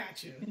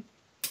 Gotcha.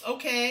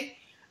 Okay.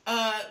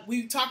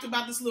 We talked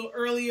about this a little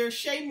earlier.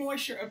 Shea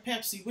Moisture or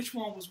Pepsi? Which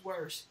one was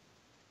worse?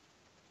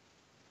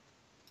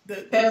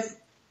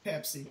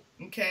 Pepsi.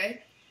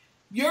 Okay.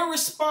 Your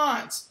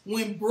response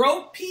when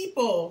broke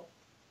people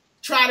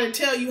try to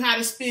tell you how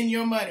to spend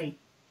your money.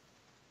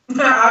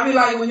 I'll be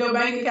like, when your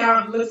bank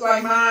account looks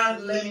like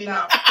mine, let me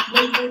know.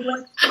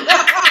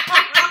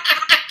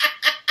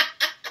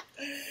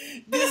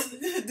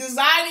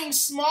 Designing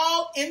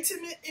small,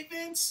 intimate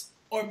events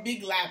or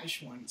big,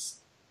 lavish ones?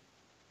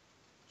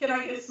 Can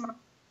I get small,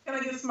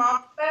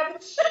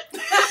 lavish?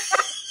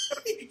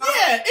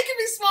 Yeah, it can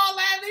be small,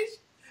 lavish.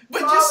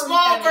 But just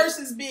small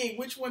versus big,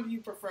 which one do you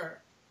prefer?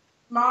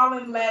 Small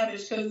and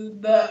lavish, because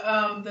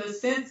the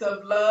sense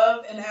of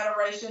love and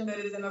adoration that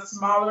is in a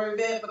smaller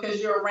event,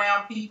 because you're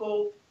around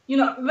people.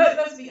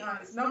 Let's be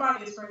honest.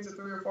 Nobody is friends with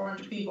 300 or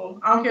 400 people.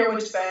 I don't care what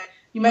you say.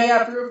 You may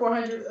have 300 or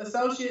 400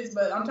 associates,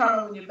 but I'm talking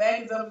about when your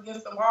back is up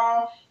against the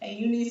wall and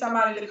you need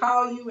somebody to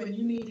call you and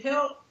you need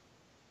help.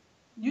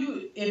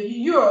 If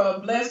you're a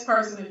blessed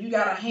person and you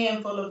got a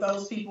handful of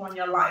those people in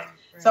your life.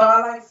 Right. So I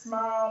like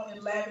small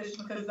and lavish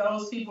because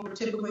those people are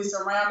typically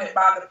surrounded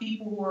by the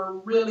people who are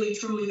really,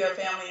 truly their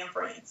family and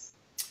friends.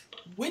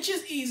 Which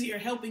is easier,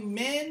 helping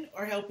men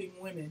or helping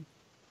women?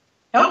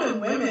 Helping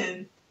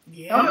women.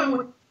 Yeah.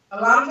 A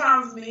lot of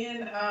times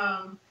men,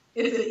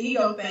 it's an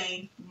ego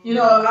thing. A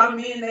lot of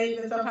men,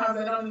 sometimes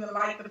they don't even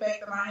like the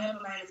fact that my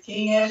handle name is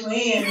King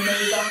Ashley Ann.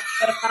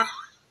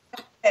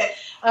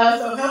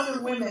 So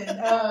helping women,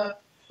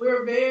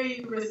 we're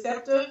very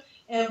receptive,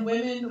 and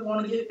women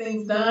want to get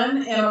things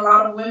done. And a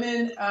lot of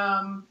women,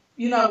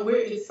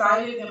 we're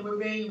excited and we're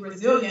being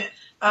resilient.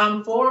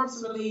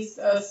 Forbes released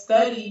a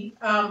study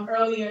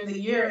earlier in the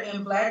year,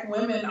 and Black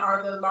women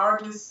are the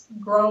largest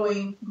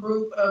growing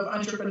group of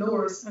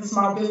entrepreneurs and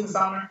small business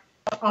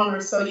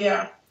owners. So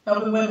yeah,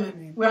 helping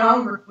women. We're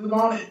hungry. We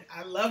want it.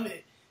 I love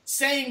it.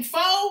 Saying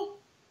four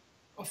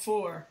or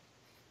four?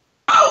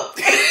 Oh!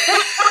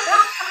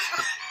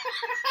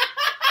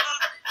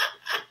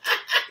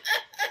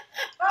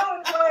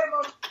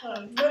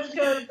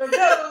 Because the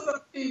devil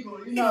some people,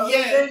 Yeah.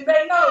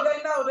 they know.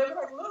 They're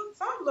like, look,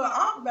 something a little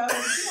off about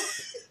it.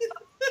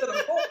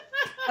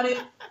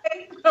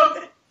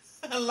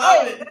 I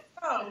love it.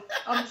 No,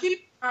 I'm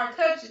keeping our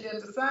country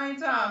at the same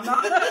time.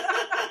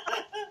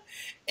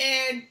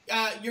 And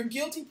your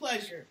guilty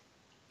pleasure?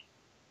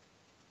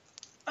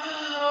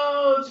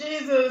 Oh,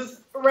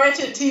 Jesus.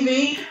 Ratchet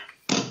TV.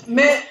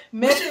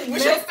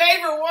 What's your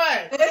favorite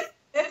one?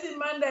 Messy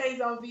Mondays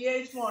on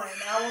VH1.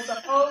 I want the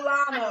whole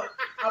lineup.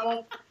 I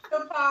want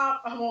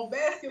hip-hop. I want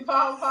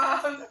basketball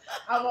wives.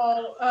 I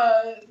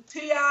want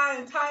T.I.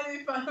 and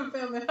Tiny from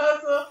Family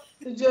Hustle.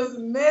 To just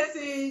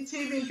messy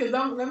TV. Because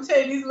let me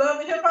tell you, these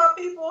love and hip-hop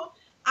people,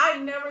 I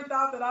never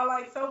thought that I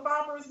liked soap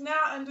operas. Now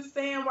I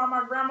understand why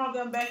my grandma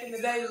them back in the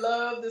day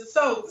loved the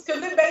soaps.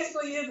 Because it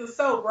basically is a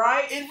soap,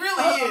 right? It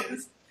really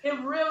is. It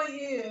really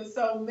is.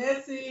 So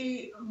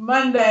Messy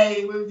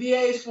Monday with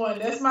VH1.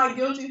 That's my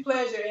guilty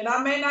pleasure. And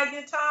I may not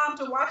get time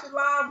to watch it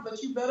live,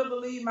 but you better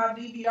believe my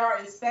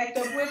DVR is stacked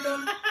up with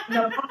them.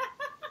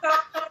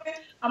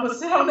 I'm going to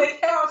sit on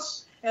that couch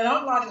and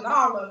I'm watching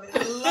all of it.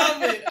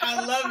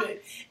 I love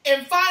it.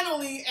 And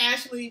finally,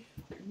 Ashley,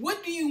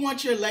 what do you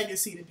want your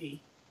legacy to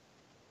be?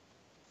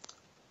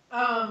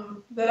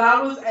 That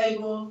I was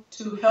able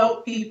to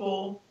help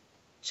people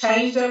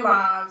change their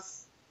lives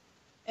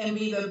and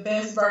be the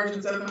best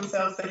versions of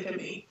themselves they can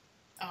be.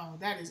 Oh,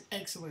 that is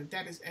excellent.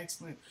 That is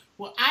excellent.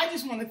 Well, I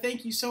just want to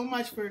thank you so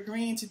much for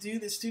agreeing to do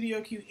the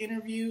Studio Q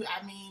interview.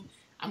 I mean,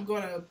 I'm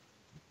going to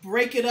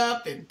break it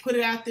up and put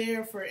it out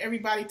there for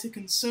everybody to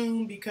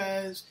consume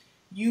because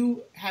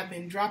you have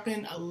been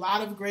dropping a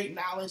lot of great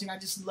knowledge, and I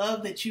just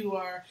love that you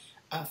are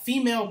a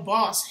female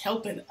boss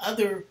helping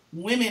other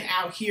women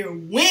out here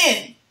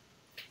win.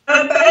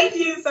 Thank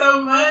you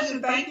so much,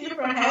 and thank you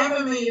for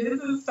having me.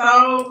 This is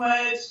so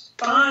much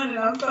fun, and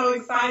I'm so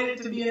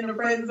excited to be in the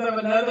presence of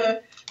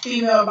another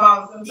female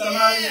boss. And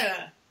somebody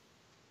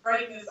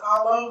greatness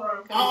all over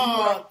them.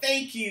 Oh,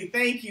 thank you.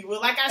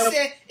 Well, like I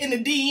said in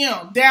the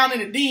DM, down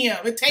in the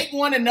DM, it take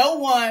one to know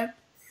one.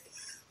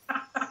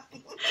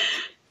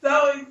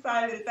 So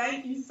excited.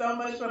 Thank you so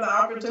much for the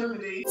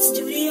opportunity.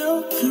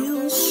 Studio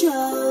Q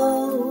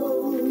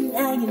Show,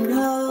 now you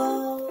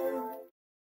know.